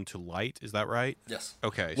elevating him to light. Is that right? Yes.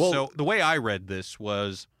 Okay. Well, so the way I read this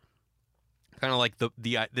was kind of like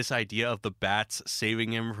this idea of the bats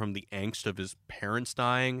saving him from the angst of his parents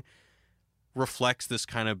dying reflects this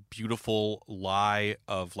kind of beautiful lie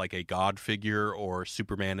of like a god figure or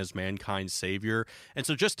Superman as mankind's savior. And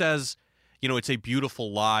so just as, it's a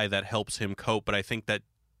beautiful lie that helps him cope, but I think that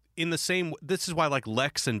this is why like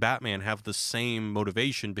Lex and Batman have the same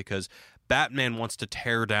motivation, because Batman wants to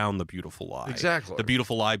tear down the beautiful lie. Exactly. The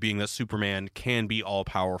beautiful lie being that Superman can be all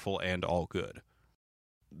powerful and all good.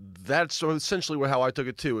 That's essentially how I took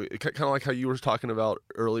it too. Kind of like how you were talking about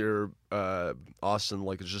earlier, Austin.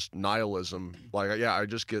 Like, it's just nihilism. Like, yeah, I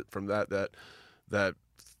just get from that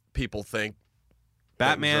people think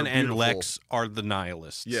Batman and Lex are the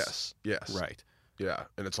nihilists. Yes. Right. Yeah,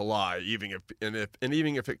 and it's a lie. Even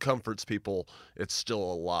if it comforts people, it's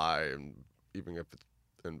still a lie. And even if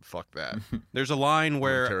and fuck that. There's a line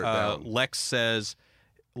where tear it down.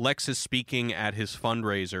 Lex is speaking at his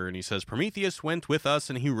fundraiser, and he says, Prometheus went with us,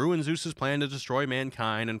 and he ruined Zeus's plan to destroy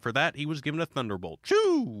mankind, and for that he was given a thunderbolt.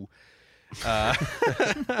 Choo!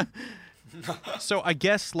 So I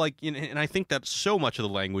guess, like, and I think that so much of the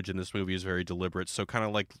language in this movie is very deliberate. So kind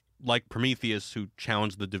of like Prometheus, who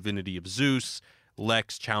challenged the divinity of Zeus,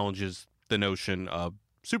 Lex challenges the notion of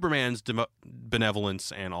Superman's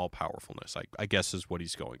benevolence and all-powerfulness, I guess is what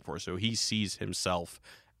he's going for. So he sees himself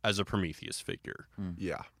as a Prometheus figure.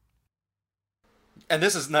 Yeah. And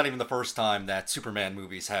this is not even the first time that Superman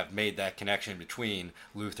movies have made that connection between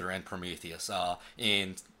Luthor and Prometheus.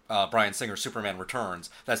 In Bryan Singer's Superman Returns,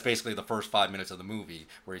 that's basically the first 5 minutes of the movie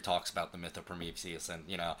where he talks about the myth of Prometheus and,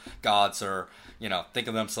 gods are, think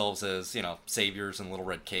of themselves as, saviors in little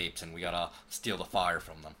red capes, and we gotta steal the fire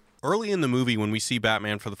from them. Early in the movie, when we see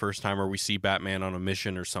Batman for the first time, or we see Batman on a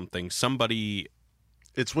mission or something, somebody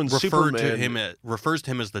It's when refers Superman to him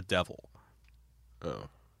as the devil. Oh.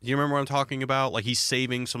 Do you remember what I'm talking about? Like he's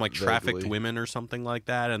saving some trafficked Vaguely. women or something like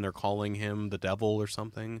that, and they're calling him the devil or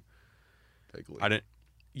something. Vaguely. I didn't.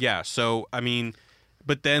 Yeah. So I mean,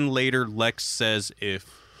 but then later Lex says if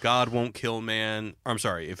God won't kill man,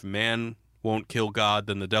 if man won't kill God,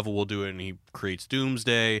 then the devil will do it, and he creates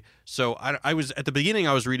Doomsday. So I was at the beginning,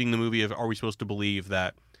 I was reading the movie of, are we supposed to believe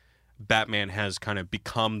that Batman has kind of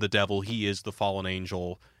become the devil? He is the fallen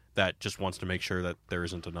angel that just wants to make sure that there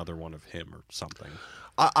isn't another one of him or something.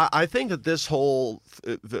 I think that this whole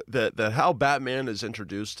that how Batman is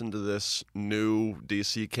introduced into this new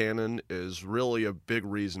DC canon is really a big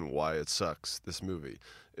reason why it sucks. This movie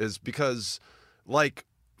is because, like,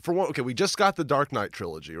 for one, okay, we just got the Dark Knight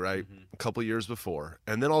trilogy, right? A couple years before,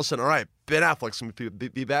 and then all of a sudden, all right, Ben Affleck's gonna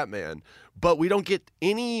be Batman, but we don't get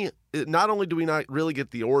any. Not only do we not really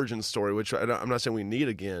get the origin story, which I'm not saying we need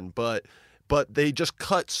again, but they just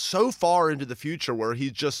cut so far into the future where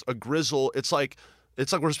he's just a grizzled. It's like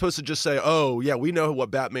we're supposed to just say, oh yeah, we know what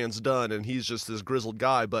Batman's done, and he's just this grizzled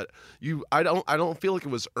guy. But I don't feel like it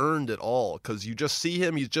was earned at all, because you just see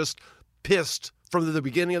him, he's just pissed from the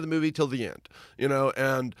beginning of the movie till the end,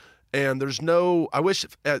 and there's no. I wish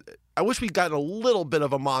we'd gotten a little bit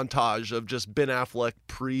of a montage of just Ben Affleck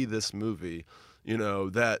pre this movie,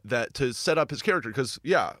 that to set up his character, because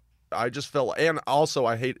yeah. I just felt, and also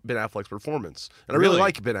I hate Ben Affleck's performance, and I really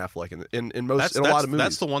like Ben Affleck in a lot of movies.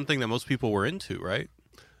 That's the one thing that most people were into, right?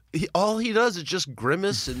 All he does is just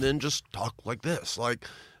grimace and then just talk like this, like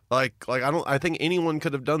I think anyone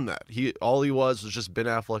could have done that. All he was just Ben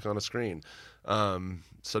Affleck on a screen.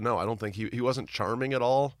 So no, I don't think he wasn't charming at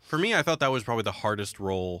all. For me, I thought that was probably the hardest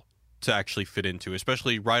role to actually fit into,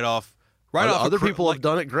 especially right off. Other people have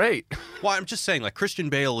done it great. Well, I'm just saying, like, Christian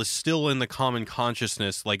Bale is still in the common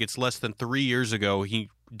consciousness. Like, it's less than 3 years ago. He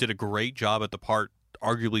did a great job at the part,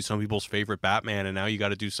 arguably some people's favorite Batman, and now you got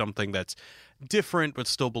to do something that's different but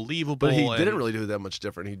still believable. But he didn't really do that much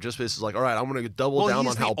different. He just basically like, all right, I'm going to double down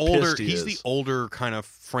on how pissed he is. He's the older kind of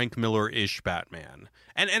Frank Miller-ish Batman.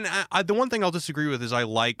 And the one thing I'll disagree with is I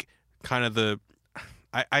like kind of the...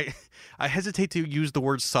 I hesitate to use the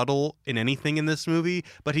word subtle in anything in this movie,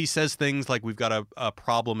 but he says things like we've got a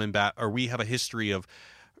problem or we have a history of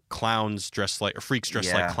clowns dressed like, or freaks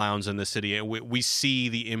dressed like clowns in the city. And we see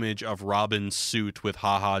the image of Robin's suit with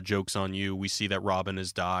haha jokes on you. We see that Robin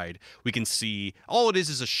has died. We can see all it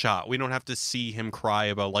is a shot. We don't have to see him cry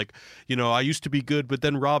about like, I used to be good, but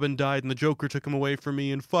then Robin died and the Joker took him away from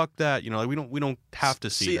me and fuck that. Like we don't have to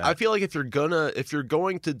see that. I feel like if you're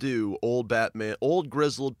going to do old Batman, old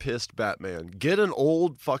grizzled pissed Batman, get an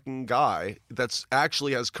old fucking guy that's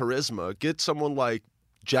actually has charisma. Get someone like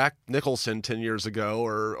Jack Nicholson 10 years ago,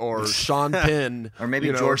 or Sean Penn, or maybe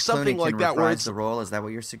George or something Clooney like can that. Where reprise the role. Is that what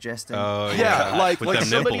you're suggesting? Yeah, like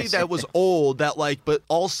somebody nipples. that was old, that but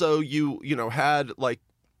also you had like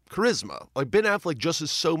charisma. Like Ben Affleck just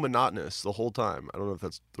is so monotonous the whole time. I don't know if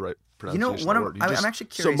that's the right pronunciation. I'm actually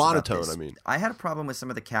curious. So monotone. About this. I had a problem with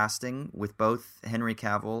some of the casting with both Henry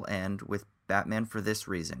Cavill and with Batman for this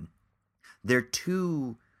reason. They're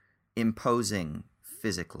too imposing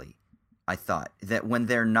physically. I thought that when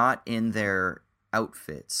they're not in their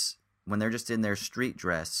outfits, when they're just in their street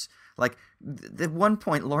dress, like at one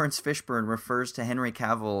point Lawrence Fishburne refers to Henry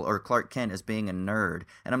Cavill or Clark Kent as being a nerd,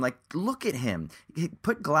 and I'm like, look at him,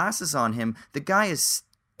 put glasses on him, the guy is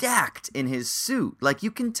stacked in his suit. Like,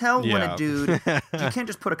 you can tell when Yeah. a dude, you can't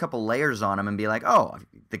just put a couple layers on him and be like, oh,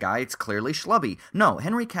 the guy, it's clearly schlubby. No,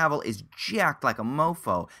 Henry Cavill is jacked like a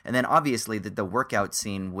mofo. And then obviously the workout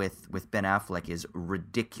scene with Ben Affleck is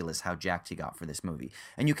ridiculous how jacked he got for this movie.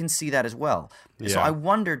 And you can see that as well. So Yeah. I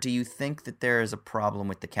wonder, do you think that there is a problem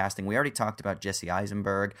with the casting? We already talked about Jesse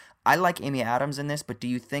Eisenberg. I like Amy Adams in this, but do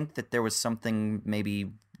you think that there was something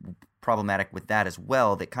maybe problematic with that as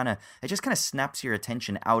well, that it just kind of snaps your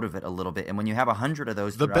attention out of it a little bit? And when you have 100 of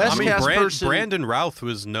those, The throughout best I the mean, cast person- Brandon Routh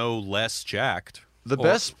was no less jacked. The Or-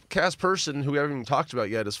 best cast person who we haven't even talked about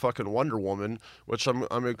yet is fucking Wonder Woman, which Oh, Gal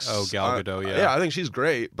Gadot, yeah. yeah, I think she's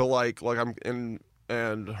great, but like I'm in,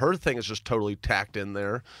 and her thing is just totally tacked in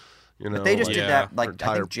there. You know, But they just like, did Yeah. that, like, her I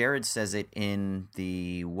entire- think Jared says it in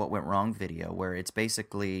the What Went Wrong video, where it's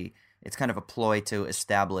basically, it's kind of a ploy to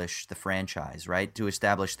establish the franchise, right? To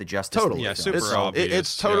establish the Justice Totally. League Yeah, film. super it's, obvious,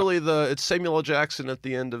 it's totally it's Samuel L. Jackson at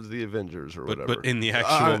the end of the Avengers or But whatever. in the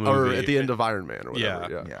actual or movie. at the end of Iron Man or whatever.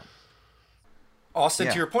 Yeah. Yeah. Austin,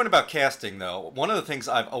 Yeah. to your point about casting, though, one of the things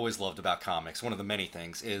I've always loved about comics, one of the many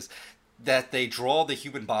things, is that they draw the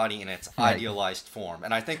human body in its Right. idealized form.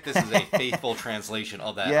 And I think this is a faithful translation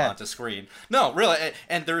of that Yeah. onto screen. No, really.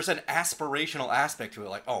 And there's an aspirational aspect to it.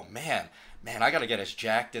 Like, oh, man, I got to get as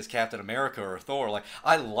jacked as Captain America or Thor. Like,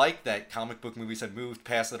 I like that comic book movies have moved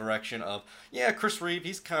past the direction of, yeah, Chris Reeve,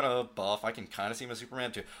 he's kind of buff. I can kind of see him as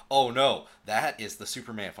Superman, too. Oh, no, that is the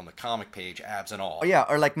Superman from the comic page, abs and all. Oh, yeah,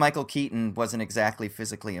 or like Michael Keaton wasn't exactly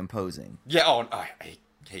physically imposing. Yeah, oh, I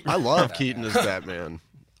hate I love that, Keaton man. as Batman.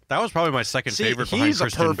 That was probably my second See, favorite behind he's a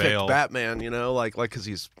Christian perfect Bale. Batman, you know, like because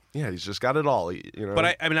he's just got it all, you know.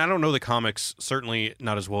 But I mean, I don't know the comics, certainly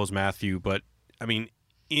not as well as Matthew, but I mean,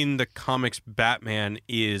 in the comics, Batman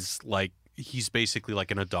is like, he's basically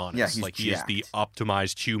like an Adonis. Yeah, he's like he is the jacked.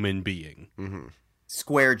 optimized human being.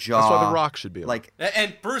 Square jaw. that's why The Rock should be. Like,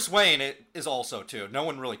 And Bruce Wayne is also too. No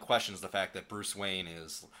one really questions the fact that Bruce Wayne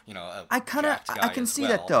is, a I kinda- jacked I guy can as see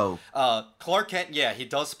well. that, though. Clark Kent, yeah, he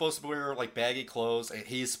does supposed to wear like baggy clothes.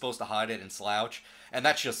 He's supposed to hide it and slouch, and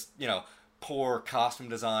that's just poor costume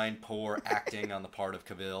design, poor acting on the part of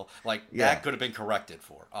Cavill. Like Yeah. that could have been corrected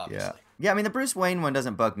for, obviously. yeah, I mean, the Bruce Wayne one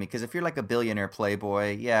doesn't bug me, because if you're like a billionaire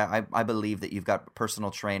playboy, yeah, I believe that you've got a personal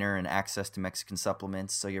trainer and access to Mexican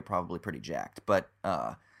supplements, so you're probably pretty jacked. But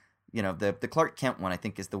the Clark Kent one, I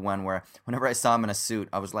think, is the one where whenever I saw him in a suit,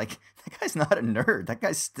 I was like, that guy's not a nerd. That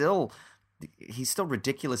guy's he's still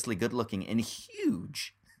ridiculously good looking and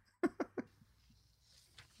huge.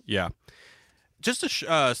 Yeah. Just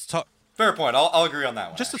to talk. Fair point. I'll agree on that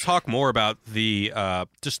one. Just to actually. talk more about the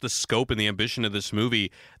just the scope and the ambition of this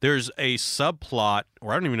movie, there's a subplot,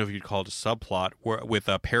 or I don't even know if you'd call it a subplot, with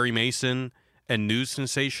Perry Mason and news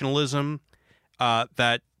sensationalism.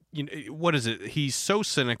 That what is it? He's so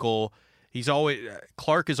cynical.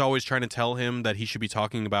 Clark is always trying to tell him that he should be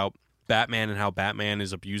talking about Batman and how Batman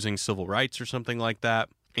is abusing civil rights or something like that.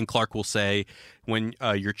 And Clark will say, when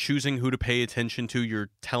you're choosing who to pay attention to, you're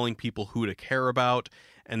telling people who to care about.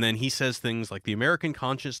 And then he says things like, the American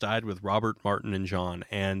conscience died with Robert, Martin, and John.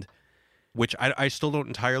 And which I still don't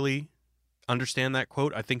entirely understand that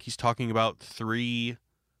quote. I think he's talking about three,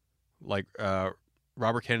 like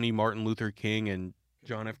Robert Kennedy, Martin Luther King, and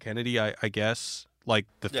John F. Kennedy, I guess. Like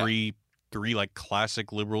the Yeah. three like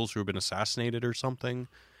classic liberals who have been assassinated or something.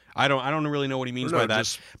 I don't really know what he means No, by that.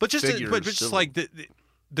 just But just figures, like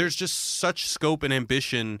there's just such scope and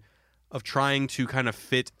ambition of trying to kind of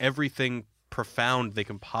fit everything profound they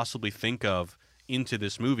can possibly think of into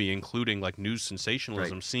this movie, including like news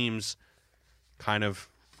sensationalism. Right. Seems kind of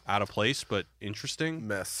out of place, but interesting.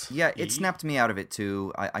 mess. Yeah, it snapped me out of it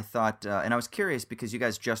too. I thought, and I was curious because you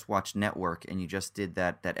guys just watched Network and you just did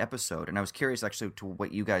that episode, and I was curious actually to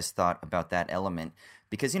what you guys thought about that element,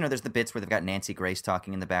 because there's the bits where they've got Nancy Grace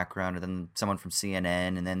talking in the background, and then someone from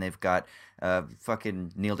CNN, and then they've got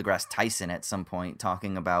fucking Neil deGrasse Tyson at some point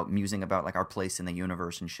musing about like our place in the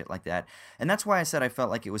universe and shit like that. And that's why I said I felt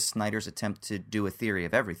like it was Snyder's attempt to do a theory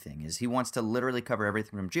of everything. Is he wants to literally cover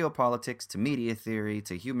everything from geopolitics to media theory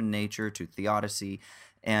to human nature to theodicy,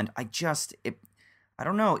 and I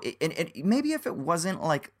don't know. Maybe if it wasn't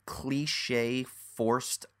like cliche,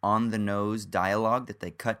 forced on the nose dialogue that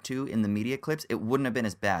they cut to in the media clips, it wouldn't have been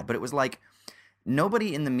as bad. But it was like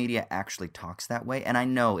nobody in the media actually talks that way, and I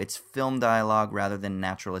know it's film dialogue rather than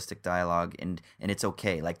naturalistic dialogue, and it's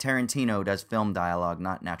okay. Like Tarantino does film dialogue,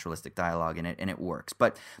 not naturalistic dialogue, and it works.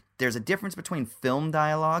 But there's a difference between film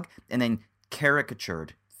dialogue and then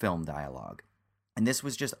caricatured film dialogue, and this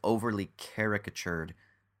was just overly caricatured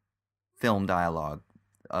film dialogue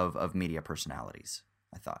of media personalities,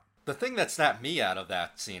 I thought. The thing that snapped me out of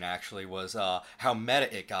that scene actually was how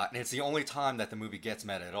meta it got, and it's the only time that the movie gets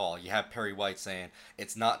meta at all. You have Perry White saying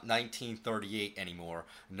it's not 1938 anymore.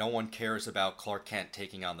 No one cares about Clark Kent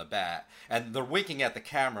taking on the Bat, and they're winking at the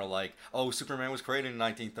camera like, "Oh, Superman was created in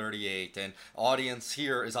 1938, and audience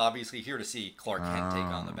here is obviously here to see Clark Kent take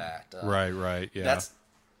on the Bat." Right,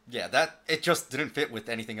 yeah. That it just didn't fit with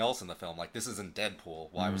anything else in the film. Like, this isn't Deadpool.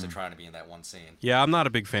 Why was it trying to be in that one scene? Yeah, I'm not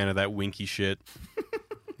a big fan of that winky shit.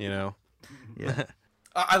 You know? Yeah.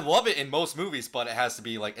 I love it in most movies, but it has to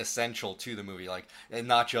be like essential to the movie, like, and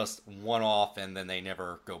not just one off and then they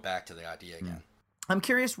never go back to the idea again. I'm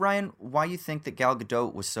curious, Ryan, why you think that Gal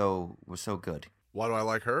Gadot was so good? Why do I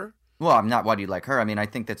like her? Well, I'm not. Why do you like her? I mean, I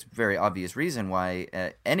think that's a very obvious reason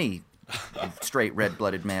why any straight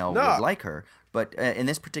red-blooded male would like her. But in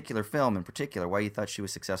this particular film, in particular, why you thought she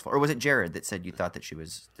was successful, or was it Jared that said you thought that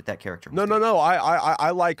that character was No.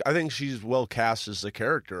 good? I think she's well cast as a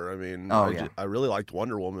character. I mean, I really liked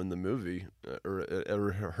Wonder Woman the movie,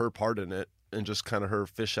 or her part in it, and just kind of her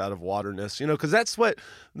fish out of waterness. You know, because that's what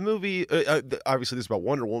the movie. Obviously, this is about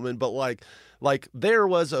Wonder Woman, but like there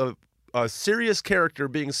was a serious character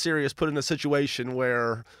being serious put in a situation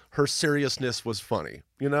where her seriousness was funny.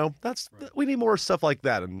 You know, we need more stuff like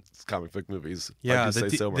that in comic book movies. Yeah, the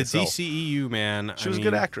DCEU, man. She was a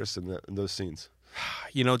good actress in those scenes.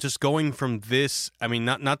 You know, just going from this, I mean,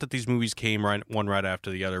 not that these movies came one right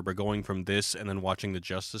after the other, but going from this and then watching the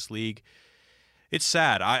Justice League, it's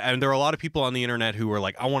sad. And there are a lot of people on the internet who are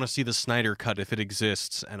like, I want to see the Snyder Cut if it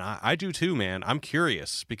exists. And I do too, man. I'm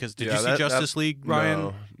curious because did you see Justice League,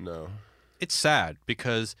 Ryan? No. It's sad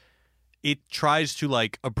because it tries to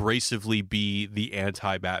like abrasively be the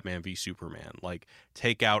anti-Batman v Superman. Like,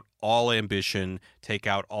 take out all ambition, take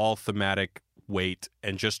out all thematic weight,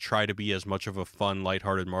 and just try to be as much of a fun,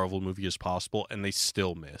 lighthearted Marvel movie as possible, and they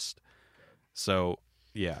still missed. So,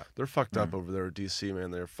 yeah. They're fucked up over there at DC,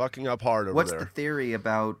 man. They're fucking up hard over What's there. the theory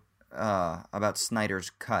about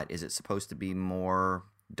Snyder's cut? Is it supposed to be more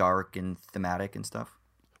dark and thematic and stuff?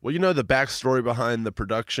 Well, you know the backstory behind the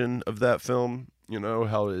production of that film. You know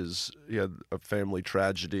how he had a family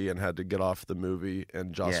tragedy and had to get off the movie,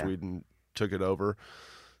 and Joss Whedon took it over.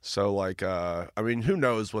 So, like, I mean, who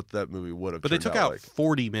knows what that movie would have. But they took out like.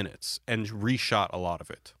 40 minutes and reshot a lot of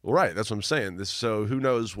it. Well, right, that's what I'm saying. So who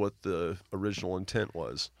knows what the original intent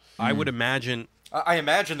was? I would imagine. I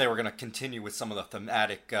imagine they were going to continue with some of the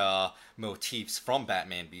thematic motifs from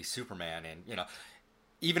Batman v Superman, and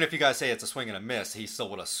even if you guys say it's a swing and a miss, he still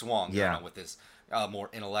would have swung with his more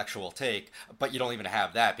intellectual take. But you don't even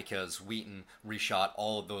have that because Wheaton reshot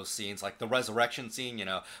all of those scenes, like the resurrection scene.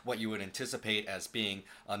 What you would anticipate as being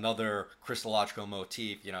another Christological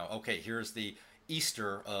motif. Okay, here's the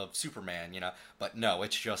Easter of Superman. But no,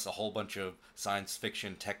 it's just a whole bunch of science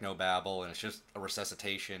fiction technobabble, and it's just a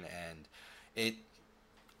resuscitation, and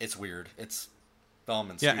it's weird. It's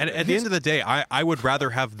dumb and stupid. Yeah, and at the end of the day, I would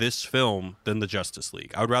rather have this film than the Justice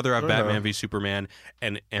League. I would rather have Batman v Superman,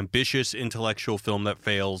 an ambitious intellectual film that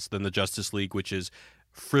fails, than the Justice League, which is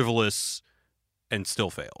frivolous and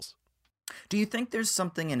still fails. Do you think there's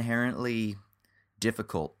something inherently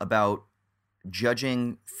difficult about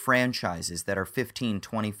judging franchises that are 15,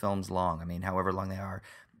 20 films long? I mean, however long they are,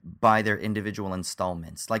 by their individual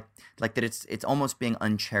installments, like that it's almost being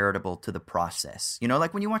uncharitable to the process.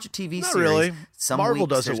 Like when you watch a TV series, really. Some Marvel weeks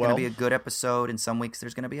does there's it going to well. be a good episode, and some weeks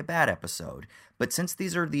there's going to be a bad episode. But since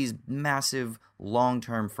these are these massive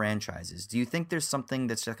long-term franchises, do you think there's something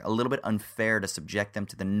that's like a little bit unfair to subject them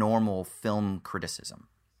to the normal film criticism?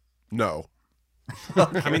 No.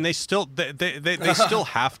 I mean, they still they still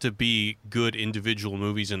have to be good individual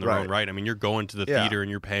movies in their own right. I mean, you're going to the theater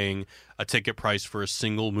and you're paying a ticket price for a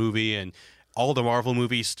single movie, and all the Marvel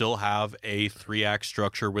movies still have a 3-act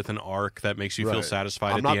structure with an arc that makes you feel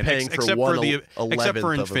satisfied at the end. Except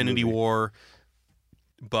for Infinity War.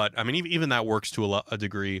 But I mean, even that works to a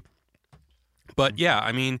degree. But yeah,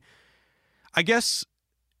 I mean, I guess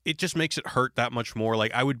it just makes it hurt that much more.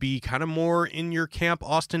 Like, I would be kind of more in your camp,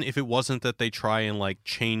 Austin, if it wasn't that they try and like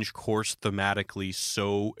change course thematically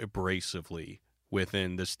so abrasively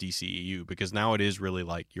within this DCEU, because now it is really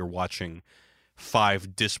like you're watching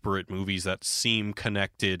 5 disparate movies that seem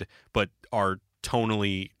connected but are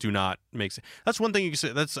tonally do not make sense. That's one thing you can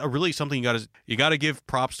say. That's really something you got to give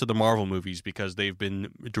props to the Marvel movies, because they've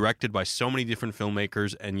been directed by so many different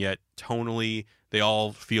filmmakers, and yet tonally they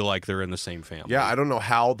all feel like they're in the same family. Yeah, I don't know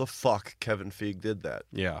how the fuck Kevin Feige did that.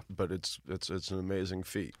 Yeah, but it's an amazing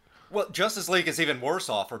feat. Well, Justice League is even worse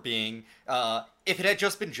off for being, if it had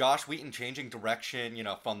just been Joss Whedon changing direction,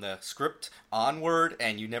 from the script onward,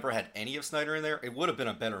 and you never had any of Snyder in there, it would have been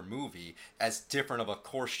a better movie, as different of a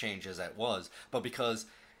course change as that was. But because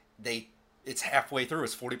it's halfway through.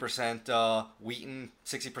 It's 40% Wheaton,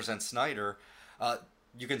 60% Snyder.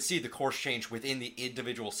 You can see the course change within the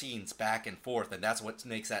individual scenes back and forth, and that's what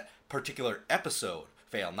makes that particular episode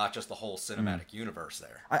fail, not just the whole cinematic universe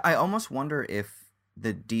there. I almost wonder if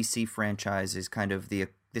the DC franchise is kind of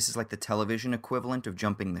this is like the television equivalent of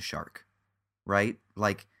jumping the shark, right?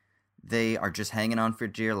 Like, they are just hanging on for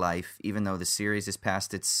dear life, even though the series is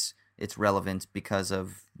past its relevance because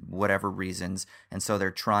of whatever reasons, and so they're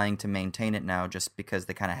trying to maintain it now just because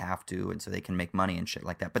they kind of have to, and so they can make money and shit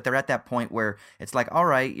like that. But they're at that point where it's like, all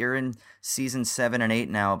right, you're in season 7 and 8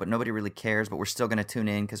 now, but nobody really cares, but we're still going to tune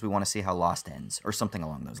in because we want to see how Lost ends, or something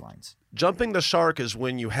along those lines. Jumping the shark is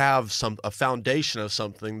when you have a foundation of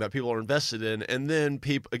something that people are invested in, and then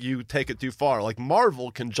you take it too far. Like Marvel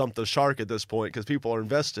can jump the shark at this point because people are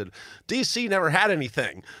invested. DC never had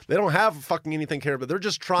anything. They don't have fucking anything care, but they're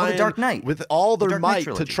just trying The Dark Knight. with all their Dark Knight might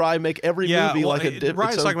trilogy. to try and make every movie like a different.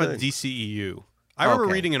 Ryan's talking about thing. the DCEU. I remember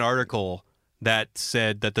Okay. reading an article that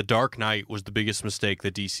said that The Dark Knight was the biggest mistake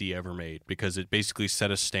that DC ever made because it basically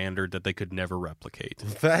set a standard that they could never replicate.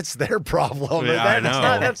 That's their problem. Yeah, I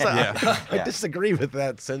know. Yeah. I disagree with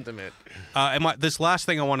that sentiment. And this last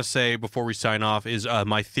thing I want to say before we sign off is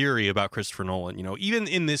my theory about Christopher Nolan. You know, even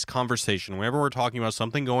in this conversation, whenever we're talking about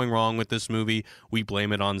something going wrong with this movie, we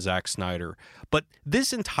blame it on Zack Snyder. But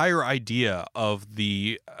this entire idea of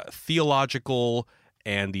the theological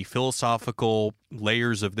and the philosophical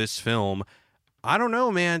layers of this film, I don't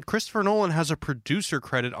know, man. Christopher Nolan has a producer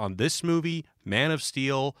credit on this movie, Man of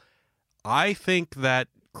Steel. I think that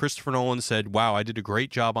Christopher Nolan said, wow, I did a great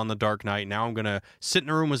job on The Dark Knight. Now I'm going to sit in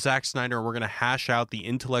a room with Zack Snyder and we're going to hash out the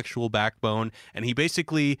intellectual backbone. And he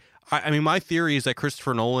basically, I mean, my theory is that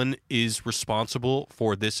Christopher Nolan is responsible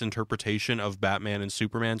for this interpretation of Batman and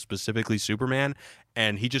Superman, specifically Superman.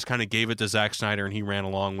 And he just kind of gave it to Zack Snyder and he ran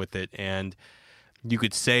along with it. And you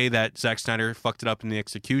could say that Zack Snyder fucked it up in the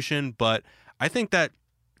execution, but I think that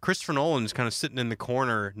Christopher Nolan is kind of sitting in the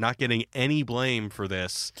corner, not getting any blame for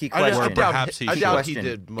this. Key I question. doubt- perhaps he I should. doubt he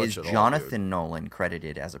Question, did much is at all, Jonathan Nolan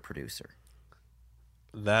credited as a producer?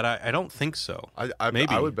 That I don't think so. I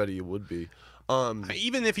would bet he would be.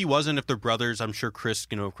 Even if he wasn't, if they're brothers, I'm sure Chris,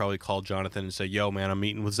 probably called Jonathan and say, "Yo, man, I'm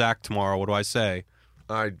meeting with Zach tomorrow. What do I say?"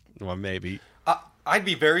 Well, maybe. I'd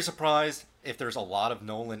be very surprised if there's a lot of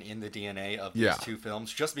Nolan in the DNA of these Yeah. two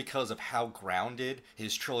films, just because of how grounded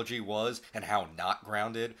his trilogy was and how not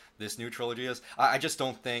grounded this new trilogy is. I just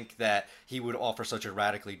don't think that he would offer such a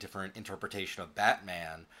radically different interpretation of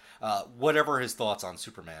Batman, whatever his thoughts on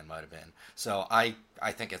Superman might have been. So I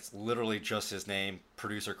think it's literally just his name,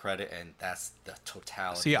 producer credit, and that's the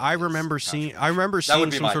totality. See, of I his remember seeing That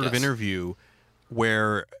would be some my sort of guess. interview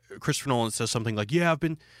where Christopher Nolan says something like, "Yeah, I've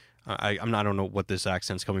been." I don't know what this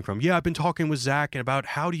accent's coming from. Yeah, I've been talking with Zach about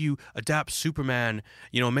how do you adapt Superman,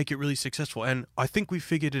 make it really successful, and I think we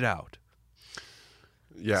figured it out.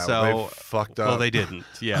 Yeah, So they fucked up. Well, they didn't.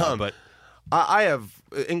 Yeah, but I have,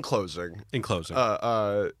 in closing, in closing,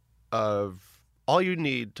 of all you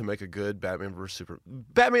need to make a good Batman vs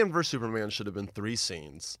Superman should have been 3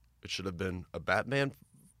 scenes. It should have been a Batman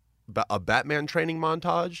training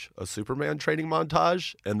montage, a Superman training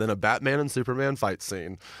montage, and then a Batman and Superman fight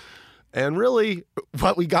scene. And really,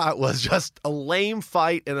 what we got was just a lame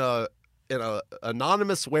fight in a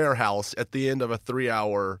anonymous warehouse at the end of a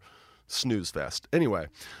 3-hour snooze fest. Anyway,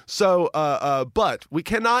 so but we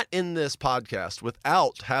cannot end this podcast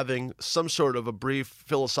without having some sort of a brief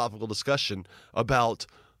philosophical discussion about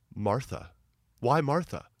Martha. Why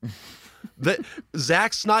Martha? That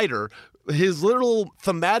Zack Snyder, his little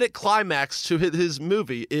thematic climax to his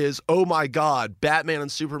movie is, oh my God, Batman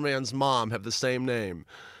and Superman's mom have the same name.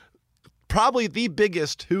 Probably the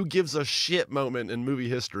biggest who gives a shit moment in movie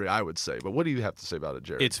history, I would say. But what do you have to say about it,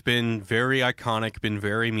 Jared? it's been very iconic, been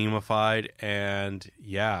very memeified, and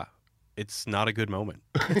yeah, it's not a good moment.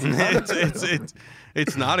 It's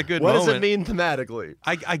not a good what moment. does it mean thematically?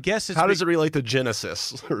 I guess it's How does it relate to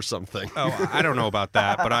Genesis or something? Oh, I don't know about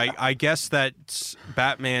that, but I guess that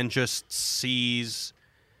Batman just sees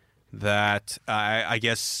that. I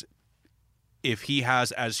guess if he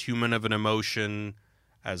has as human of an emotion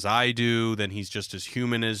as I do, then he's just as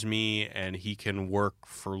human as me, and he can work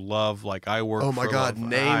for love like I work. Oh my for God, love.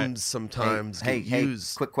 names sometimes Hey, get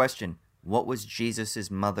used. quick question. What was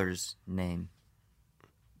Jesus' mother's name?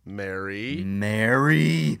 Mary.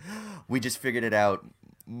 Mary. We just figured it out.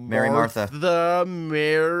 Mary Martha.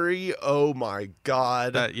 Mary. Oh my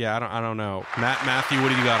God. Yeah, I don't know. Matthew, what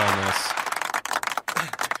do you got on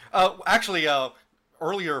this? Actually,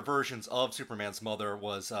 earlier versions of Superman's mother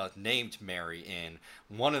was named Mary in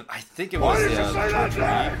one of, I think it was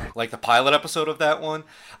like the pilot episode of that one.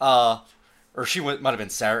 or she might have been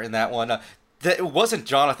Sarah in that one. It wasn't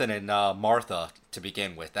Jonathan and Martha to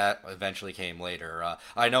begin with. That eventually came later.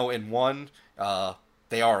 I know in one,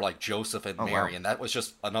 they are like Joseph and Mary, wow. and that was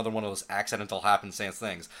just another one of those accidental happenstance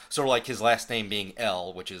things. Sort of like his last name being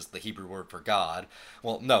El, which is the Hebrew word for God.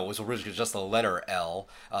 Well, no, it was originally just the letter L.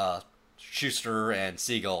 Schuster and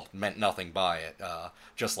Siegel meant nothing by it.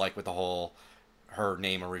 Just like with the whole, her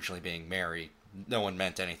name originally being Mary, no one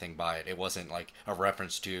meant anything by it. It wasn't like a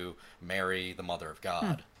reference to Mary, the Mother of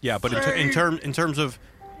God. Yeah, but in terms of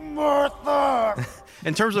Martha.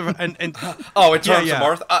 in terms of and Oh, in terms yeah. of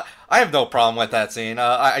Martha, I have no problem with that scene.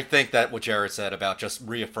 I think that what Jared said about just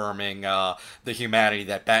reaffirming the humanity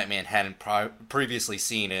that Batman hadn't previously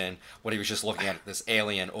seen in what he was just looking at, this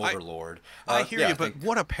alien overlord. I hear you, but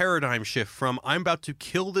what a paradigm shift from I'm about to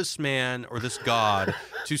kill this man or this god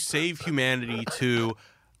to save humanity to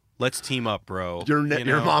let's team up, bro. Your You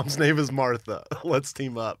know? mom's name is Martha. Let's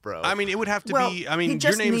team up, bro. I mean, it would have to Well, be. I mean, he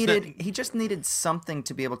just your name needed is. he just needed something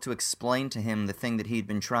to be able to explain to him the thing that he'd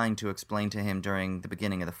been trying to explain to him during the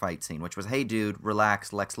beginning of the fight scene, which was, "Hey, dude,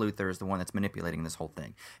 relax. Lex Luthor is the one that's manipulating this whole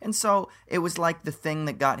thing." And so it was like the thing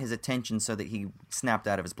that got his attention, so that he snapped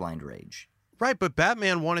out of his blind rage. Right, but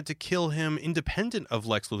Batman wanted to kill him independent of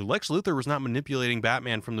Lex Luthor. Lex Luthor was not manipulating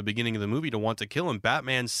Batman from the beginning of the movie to want to kill him.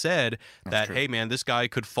 Batman said that, true. hey, man, this guy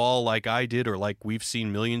could fall like I did or like we've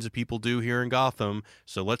seen millions of people do here in Gotham,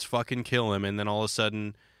 so let's fucking kill him. And then all of a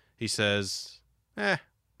sudden he says,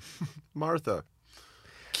 Martha.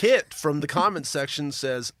 Kit from the comments section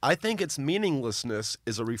says, I think its meaninglessness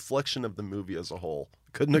is a reflection of the movie as a whole.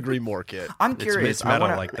 Couldn't agree more, Kit. I'm curious. it's meta I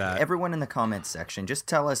wanna, like that. Everyone in the comments section, just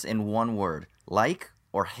tell us in one word: like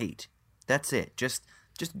or hate. That's it. Just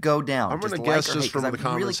go down. I'm gonna just guess like or just hate, from 'cause the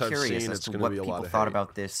I'm really comments I've curious seen, as it's to gonna what be a lot people of thought hate.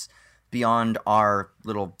 about this beyond our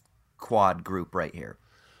little quad group right here.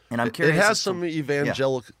 And I'm It curious. has as to- some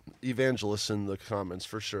evangelists in the comments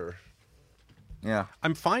for sure. Yeah.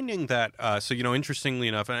 I'm finding that, interestingly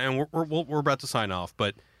enough, and we're about to sign off,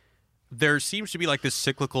 but there seems to be like this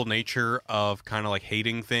cyclical nature of kind of like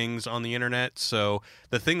hating things on the internet. So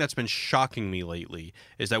the thing that's been shocking me lately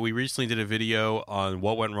is that we recently did a video on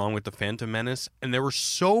what went wrong with The Phantom Menace, and there were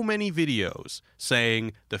so many videos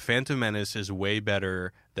saying The Phantom Menace is way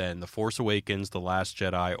better than The Force Awakens, The Last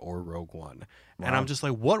Jedi, or Rogue One. Wow. And I'm just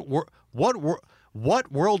like, what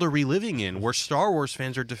world are we living in where Star Wars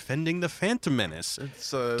fans are defending The Phantom Menace?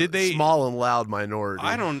 It's a Did they- small and loud minority.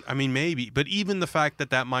 I mean, maybe. But even the fact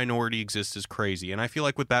that minority exists is crazy. And I feel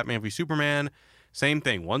like with Batman v Superman, same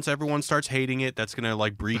thing. Once everyone starts hating it, that's going to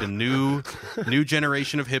like breed a new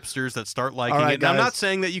generation of hipsters that start liking All right, it. And I'm guys. not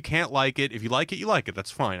saying that you can't like it. If you like it, you like it. That's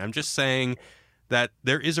fine. I'm just saying that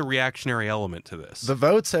there is a reactionary element to this. The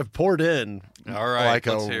votes have poured in All right, like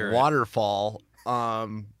let's hear a it. waterfall.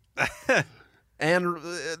 And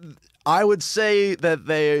I would say that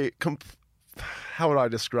they how would I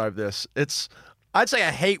describe this? I'd say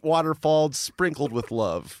a hate waterfall sprinkled with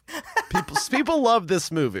love. People love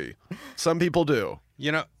this movie. Some people do.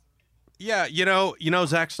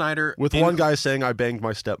 Zack Snyder. With one guy saying I banged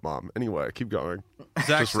my stepmom. Anyway, keep going.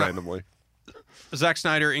 Just randomly. Zack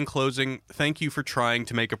Snyder, in closing, thank you for trying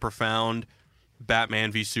to make a profound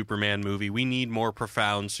Batman v Superman movie. We need more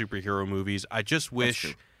profound superhero movies. I just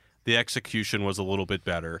wish the execution was a little bit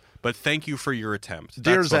better. But thank you for your attempt.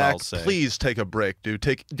 Dear That's what Zach, I'll say. please take a break, dude.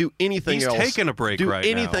 Do anything He's else. taking a break do right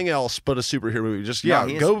anything now. else but a superhero movie. Just No,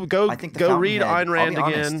 he is- go I think the go read Fountainhead, Ayn Rand I'll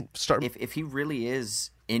be again. honest, Start. If he really is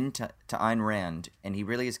into Ayn Rand and he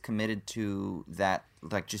really is committed to that,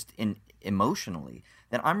 like just emotionally,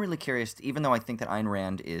 then I'm really curious. Even though I think that Ayn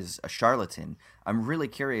Rand is a charlatan, I'm really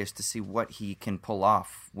curious to see what he can pull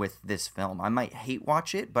off with this film. I might hate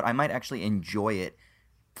watch it, but I might actually enjoy it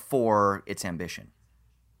for its ambition.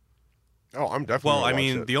 Oh, I'm definitely. Well, gonna I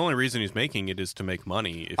mean, watch it. the only reason he's making it is to make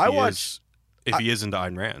money. If he is into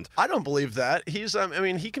Ayn Rand. I don't believe that. He's. I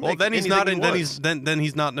mean, he can. Well, make then he's anything not. he Then wants.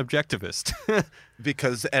 he's not an objectivist.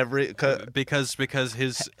 because because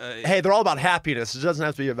his. Hey, they're all about happiness. It doesn't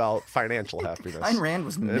have to be about financial happiness. Ayn Rand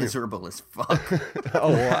was miserable as fuck.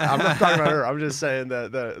 Oh, well, I'm not talking about her. I'm just saying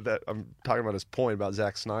that I'm talking about his point about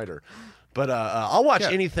Zack Snyder. But I'll watch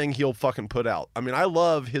anything he'll fucking put out. I mean, I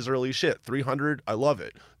love his early shit. 300, I love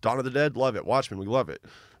it. Dawn of the Dead, love it. Watchmen, we love it.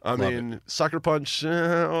 I mean, Sucker Punch,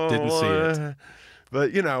 Didn't see it.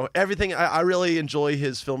 But, everything, I really enjoy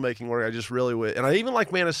his filmmaking work. I just really would. And I even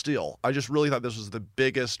like Man of Steel. I just really thought this was the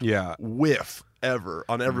biggest whiff ever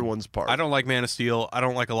on everyone's part. I don't like Man of Steel. I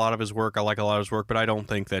don't like a lot of his work. I like a lot of his work, but I don't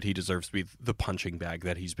think that he deserves to be the punching bag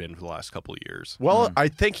that he's been for the last couple of years. Well, I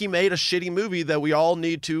think he made a shitty movie that we all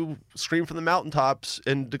need to scream from the mountaintops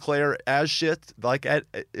and declare as shit like it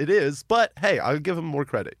is. But hey, I'll give him more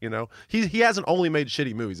credit. You know, he hasn't only made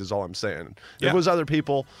shitty movies. Is all I'm saying. If it was other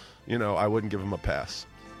people, you know, I wouldn't give him a pass.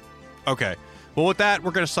 Okay. Well, with that,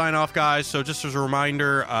 we're going to sign off, guys. So just as a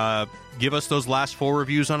reminder, give us those last 4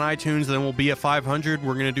 reviews on iTunes, then we'll be at 500.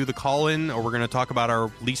 We're going to do the call-in, or we're going to talk about our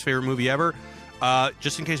least favorite movie ever.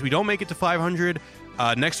 Just in case we don't make it to 500,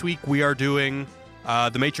 next week we are doing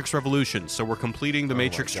The Matrix Revolutions. So we're completing the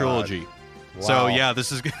Matrix trilogy. Wow. So yeah,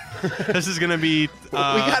 this is this is going to be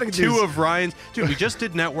two of Ryan's. Dude, we just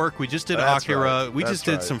did Network. We just did Akira. Right. We just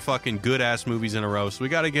did some fucking good-ass movies in a row. So we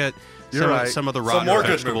got to get some of the Some rotten more good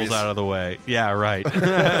vegetables movies. out of the way. Yeah, right.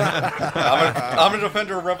 I'm a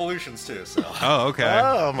defender of Revolutions too. So. Oh, okay.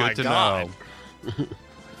 Oh, my Good to God. know.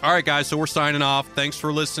 All right, guys, so we're signing off. Thanks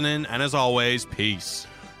for listening, and as always, peace.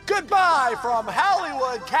 Goodbye from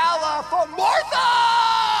Hollywood, California.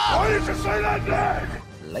 Why did you say that name?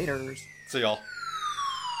 Laters. See y'all.